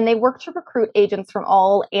embraced, and they work to recruit agents from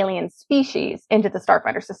all alien species into the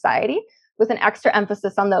Starfinder Society, with an extra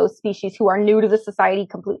emphasis on those species who are new to the society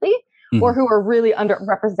completely, or who are really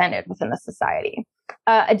underrepresented within the society.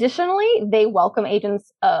 Additionally, they welcome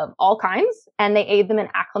agents of all kinds, and they aid them in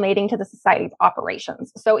acclimating to the society's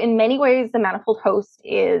operations. So in many ways, the Manifold Host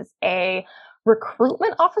is a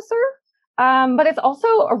recruitment officer, but it's also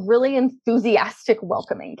a really enthusiastic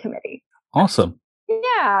welcoming committee. Awesome.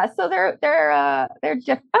 Yeah, so they're a bit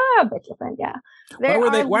different. Yeah.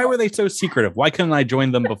 Why were they so secretive? Why couldn't I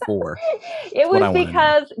join them before? It was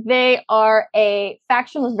because they are a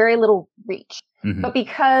faction with very little reach. But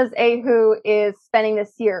because Ehu is spending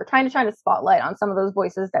this year trying to shine a spotlight on some of those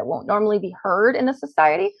voices that won't normally be heard in the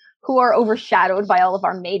society, who are overshadowed by all of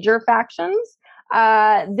our major factions,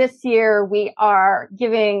 this year we are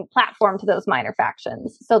giving platform to those minor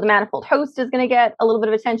factions. So the Manifold Host is going to get a little bit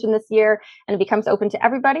of attention this year, and it becomes open to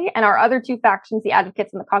everybody. And our other 2 factions, the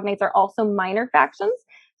Advocates and the Cognates, are also minor factions.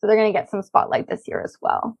 So they're going to get some spotlight this year as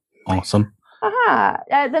well. Awesome.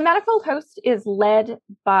 The Manifold Host is led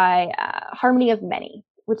by Harmony of Many.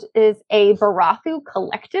 which is a Barathu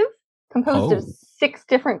collective composed of Oh. 6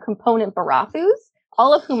 different component Barathus,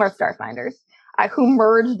 all of whom are Starfinders, who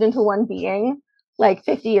merged into one being like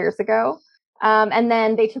 50 years ago. And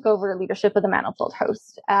then they took over leadership of the Manifold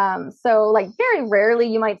Host. So like very rarely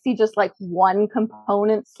you might see just like one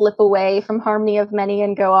component slip away from Harmony of Many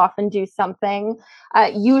and go off and do something.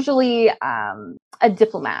 Usually a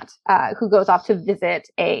diplomat who goes off to visit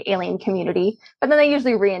a alien community, but then they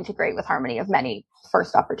usually reintegrate with Harmony of Many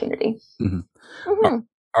first opportunity. Mhm. Mm-hmm.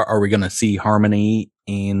 Are we going to see Harmony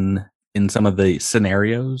in some of the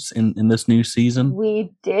scenarios in this new season?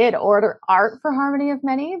 We did order art for Harmony of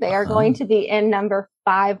Many. They are going to be in number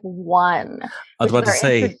 5-1. I was about to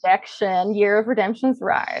say, introduction, Year of Redemption's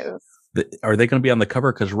Rise. Are they going to be on the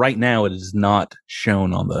cover? Because right now it is not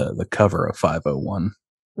shown on the cover of 501.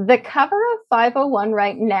 The cover of 501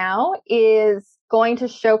 right now is going to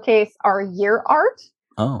showcase our year art.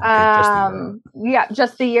 Oh, okay.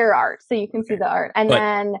 Just the year art, so you can see the art. And but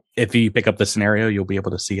then if you pick up the scenario, you'll be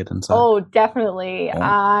able to see it inside. Oh, definitely. Oh.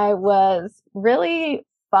 I was really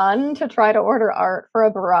fun to try to order art for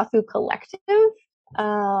a Barathu collective. It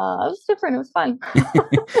was different. It was fun.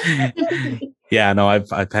 Yeah, no,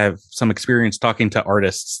 I've had some experience talking to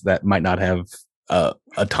artists that might not have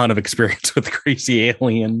a ton of experience with crazy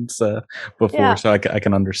aliens before, so I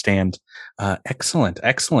can understand.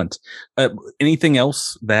 Excellent. Anything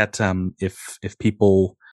else that if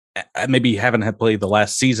people maybe haven't had played the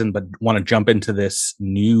last season but want to jump into this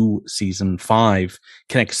new season 5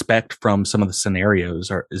 can expect from some of the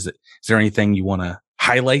scenarios? Or is there anything you want to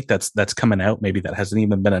highlight that's coming out, maybe that hasn't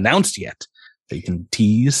even been announced yet, that you can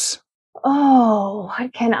tease? Oh,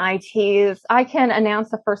 what can I tease? I can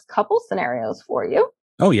announce the first couple scenarios for you.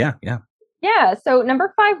 Oh, yeah. Yeah, so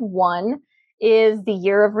number 5-1 is The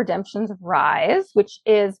Year of Redemption's Rise, which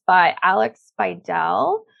is by Alex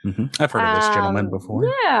Speidel. Mm-hmm. I've heard of this gentleman before.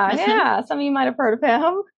 Yeah. Some of you might have heard of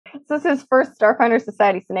him. So this is his first Starfinder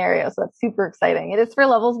Society scenario, so that's super exciting. It is for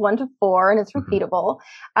levels 1 to 4, and it's repeatable.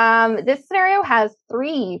 This scenario has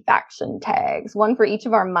 3 faction tags, one for each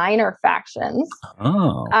of our minor factions,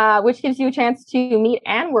 which gives you a chance to meet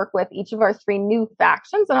and work with each of our 3 new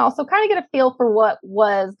factions, and also kind of get a feel for what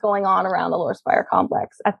was going on around the Lorespire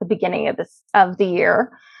complex at the beginning of the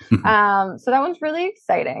year. So that one's really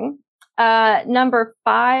exciting. Number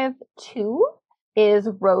 5-2 is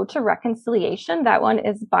Road to Reconciliation. That one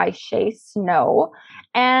is by Shay Snow.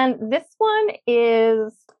 And this one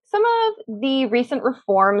is some of the recent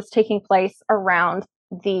reforms taking place around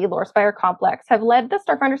the Lorespire complex have led the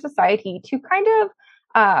Starfinder Society to kind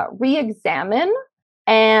of re-examine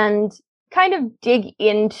and kind of dig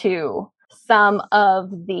into some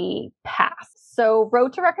of the past. So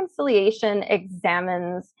Road to Reconciliation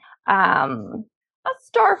examines a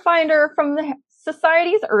Starfinder from the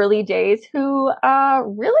Society's early days who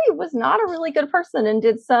really was not a really good person and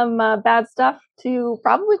did some bad stuff to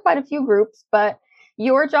probably quite a few groups. But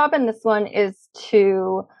your job in this one is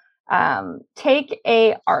to take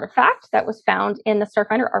a artifact that was found in the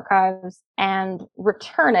Starfinder archives and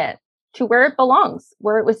return it to where it belongs,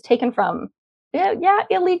 where it was taken from. Yeah,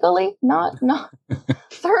 illegally, not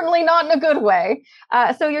certainly not in a good way.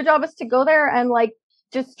 So your job is to go there and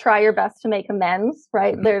just try your best to make amends,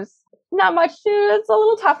 right? There's not much to it. It's a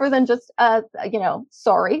little tougher than just,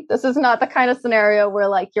 sorry. This is not the kind of scenario where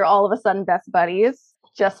you're all of a sudden best buddies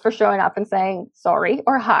just for showing up and saying sorry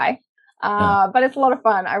or hi. But it's a lot of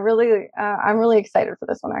fun. I'm really excited for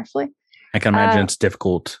this one, actually. I can imagine it's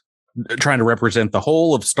difficult trying to represent the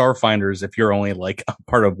whole of Starfinders if you're only a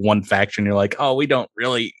part of one faction. You're like, oh, we don't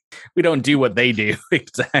do what they do.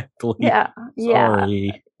 Exactly. Yeah.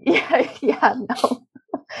 Sorry. Yeah, no.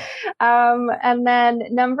 And then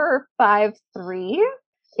number 5-3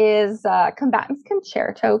 is Combatants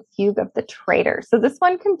Concerto, Fugue of the Traitor. So this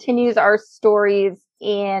one continues our stories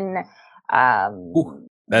in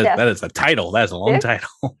that is a title. That is a long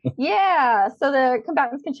title. Yeah. So the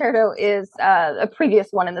Combatants Concerto is a previous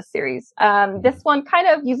one in the series. This one kind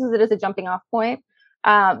of uses it as a jumping off point,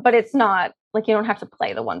 but it's not you don't have to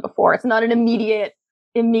play the one before. It's not an immediate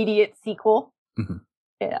sequel. Mm-hmm.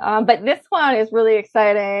 But this one is really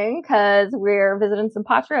exciting because we're visiting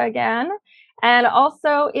Sympatra again. And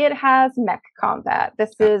also it has mech combat.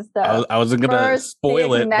 This is the I wasn't going to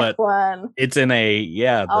spoil it, but one. It's in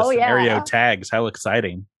the scenario tags. How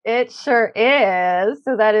exciting. It sure is.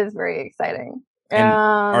 So that is very exciting. And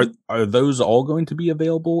are those all going to be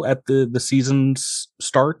available at the season's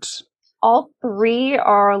start? All 3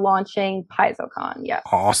 are launching PaizoCon, yes.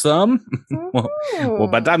 Awesome. Well,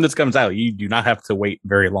 by the time this comes out, you do not have to wait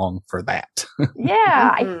very long for that.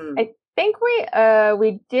 Yeah, think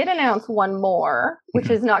we did announce one more, which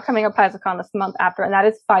is not coming up PaizoCon this month after, and that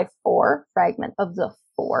is 5-4, Fragment of the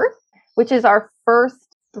Fourth, which is our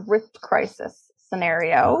first Drift Crisis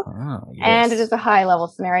scenario. Yes. And it is a high-level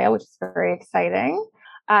scenario, which is very exciting.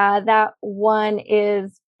 That one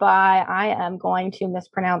is by, I am going to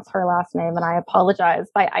mispronounce her last name, and I apologize,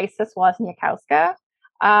 by Isis Wozniakowska,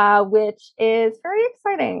 which is very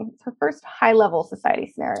exciting. It's her first high-level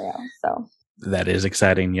society scenario. So that is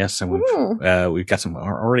exciting, yes, and we've got some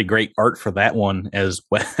already great art for that one as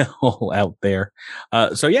well out there.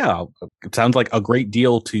 So yeah, it sounds like a great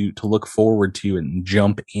deal to look forward to and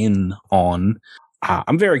jump in on.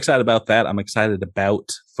 I'm very excited about that. I'm excited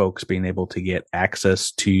about folks being able to get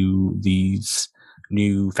access to these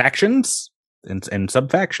new factions and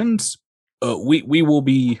sub-factions. We will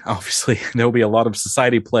be, obviously, there'll be a lot of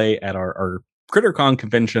society play at our CritterCon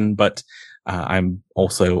convention, but I'm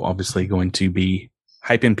also obviously going to be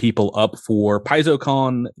hyping people up for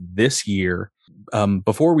PaizoCon this year.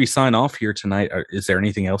 Before we sign off here tonight, is there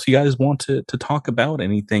anything else you guys want to talk about?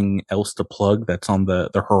 Anything else to plug that's on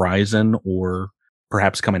the horizon or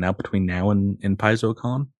perhaps coming out between now and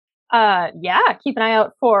PaizoCon? Yeah, keep an eye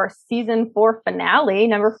out for season 4 finale,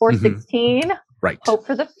 number 416. Right. Hope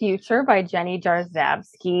for the Future by Jenny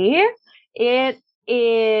Jarzabski. It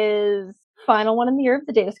is final one in the year of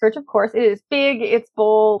the Data Scourge, of course. It is big, it's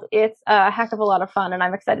bold, it's a heck of a lot of fun, and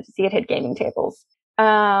I'm excited to see it hit gaming tables.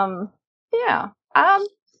 Yeah.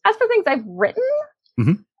 As for things I've written,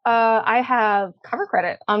 I have cover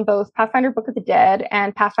credit on both Pathfinder Book of the Dead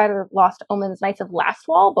and Pathfinder Lost Omens Knights of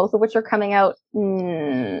Lastwall, both of which are coming out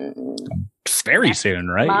very soon,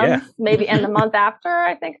 right? Month, yeah. Maybe in the month after,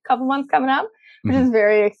 I think a couple months coming up, which is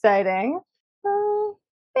very exciting.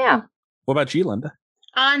 Yeah. What about you, Linda?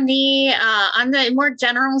 On the more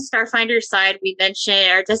general Starfinder side, we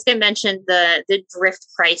mentioned, or Jessica mentioned the Drift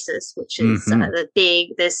Crisis, which is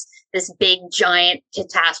this big giant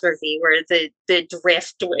catastrophe where the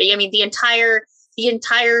drift. I mean, the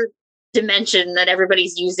entire dimension that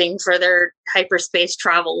everybody's using for their hyperspace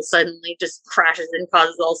travel suddenly just crashes and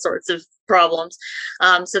causes all sorts of problems.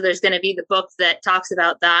 So there's going to be the book that talks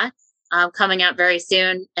about that. Coming out very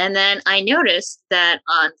soon. And then I noticed that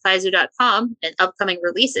on Paizo.com and upcoming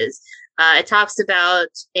releases, it talks about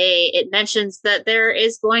it mentions that there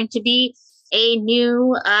is going to be a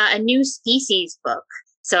new species book.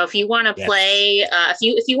 So if you want to play,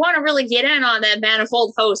 if you want to really get in on that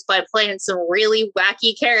Manifold Host by playing some really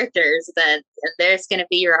wacky characters, then there's going to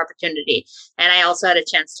be your opportunity. And I also had a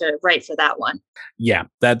chance to write for that one. Yeah,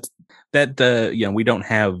 that we don't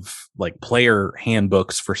have like player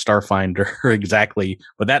handbooks for Starfinder exactly,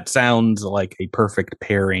 but that sounds like a perfect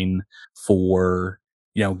pairing for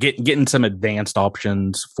getting some advanced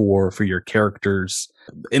options for your characters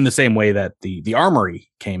in the same way that the Armory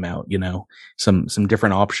came out. Some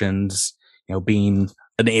different options. Being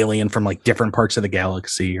an alien from like different parts of the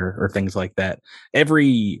galaxy or things like that.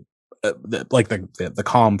 Every the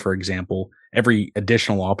comm, for example, every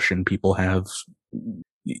additional option people have.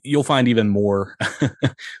 You'll find even more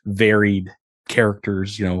varied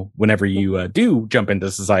characters, whenever you do jump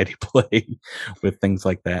into society play with things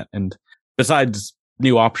like that. And besides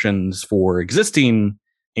new options for existing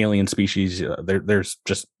alien species, are there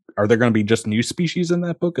going to be just new species in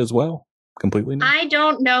that book as well? Completely new? I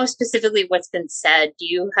don't know specifically what's been said. Do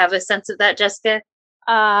you have a sense of that, Jessica?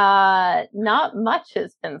 Not much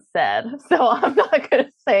has been said, so I'm not going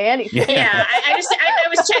to say anything. Yeah, I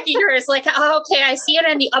was checking yours, like, okay, I see it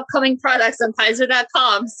in the upcoming products on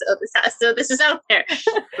Paizo.com, so this is out there.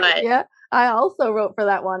 But yeah, I also wrote for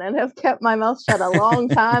that one and have kept my mouth shut a long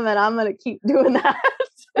time, and I'm going to keep doing that.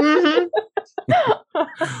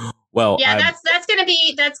 Well, yeah, that's gonna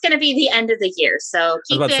be the end of the year. So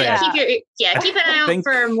keep an eye out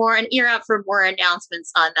for more, and ear out for more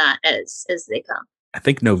announcements on that as they come. I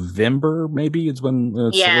think November maybe is when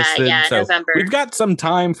it's listed. Yeah, so November. We've got some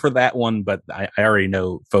time for that one, but I already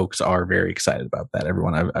know folks are very excited about that.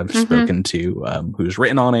 Everyone I've spoken to who's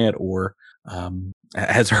written on it or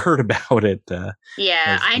has heard about it.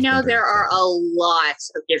 I know there are a lot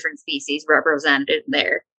of different species represented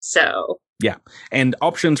there. So yeah, and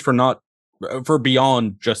options for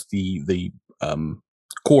beyond just the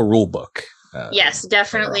core rule book. Yes,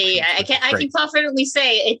 definitely. I can confidently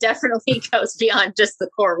say it definitely goes beyond just the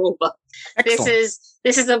core rule book. Excellent.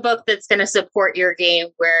 This is a book that's going to support your game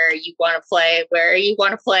where you want to play,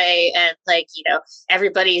 and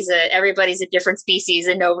everybody's a different species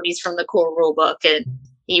and nobody's from the core rule book, and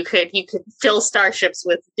you could fill starships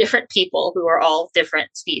with different people who are all different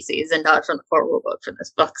species and not from the core rule book for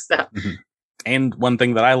this book. So, and one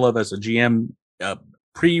thing that I love as a GM.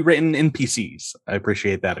 pre-written NPCs. I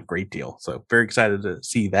appreciate that a great deal. So very excited to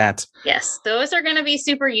see that. Yes, those are going to be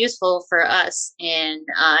super useful for us in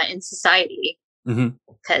society.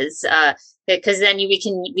 Because then we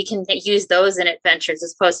can use those in adventures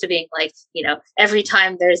as opposed to being like, every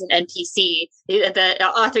time there's an NPC, the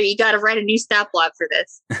author, you got to write a new stat block for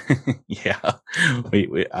this. Yeah,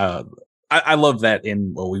 I love that.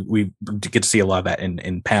 We get to see a lot of that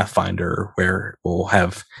in Pathfinder, where we'll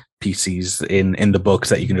have PCs in the books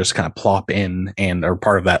that you can just kind of plop in and are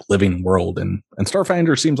part of that living world. And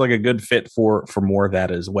Starfinder seems like a good fit for more of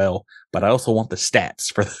that as well. But I also want the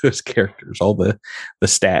stats for those characters, all the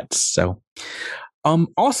stats. So,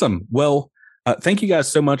 awesome. Well, thank you guys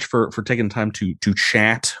so much for taking time to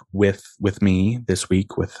chat with me this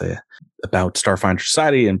week about Starfinder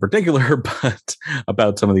Society in particular, but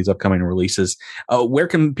about some of these upcoming releases. Where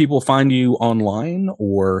can people find you online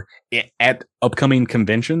or at upcoming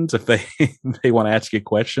conventions if they want to ask you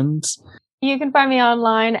questions? You can find me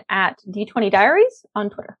online at D20 Diaries on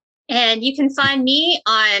Twitter. And you can find me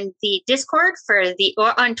on the Discord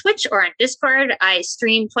or on Twitch or on Discord. I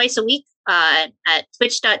stream twice a week at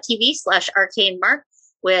twitch.tv/arcanemark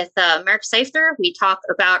with Mark Seifter. We talk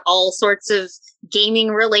about all sorts of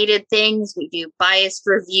gaming related things. We do biased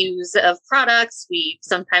reviews of products. We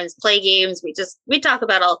sometimes play games. We talk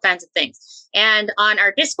about all kinds of things. And on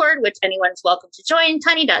our Discord, which anyone's welcome to join,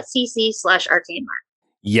 tiny.cc/arcanemark.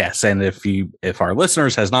 Yes. And if our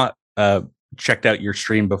listeners has not checked out your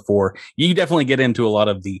stream before, you definitely get into a lot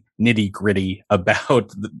of the nitty gritty about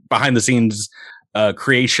the behind the scenes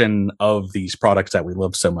creation of these products that we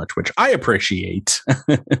love so much, which I appreciate.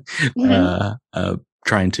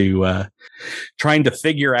 Trying to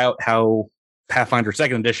figure out how Pathfinder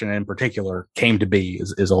 2nd edition in particular came to be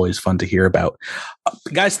is always fun to hear about.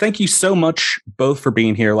 Guys, thank you so much both for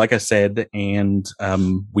being here, like I said, and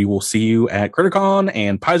we will see you at CritterCon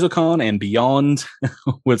and PaizoCon and beyond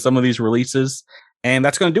with some of these releases. And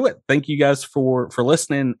that's going to do it. Thank you guys for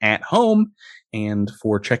listening at home and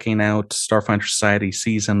for checking out Starfinder Society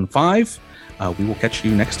Season 5. We will catch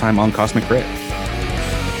you next time on Cosmic Crit.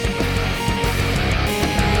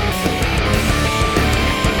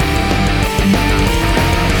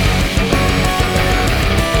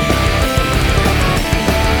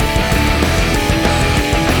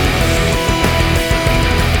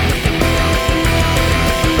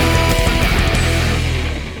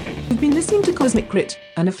 Cosmic Crit,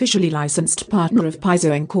 an officially licensed partner of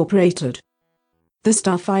Paizo Incorporated. The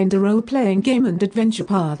Starfinder role-playing game and adventure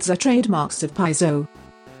paths are trademarks of Paizo.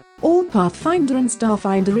 All Pathfinder and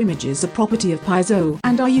Starfinder images are property of Paizo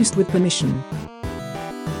and are used with permission.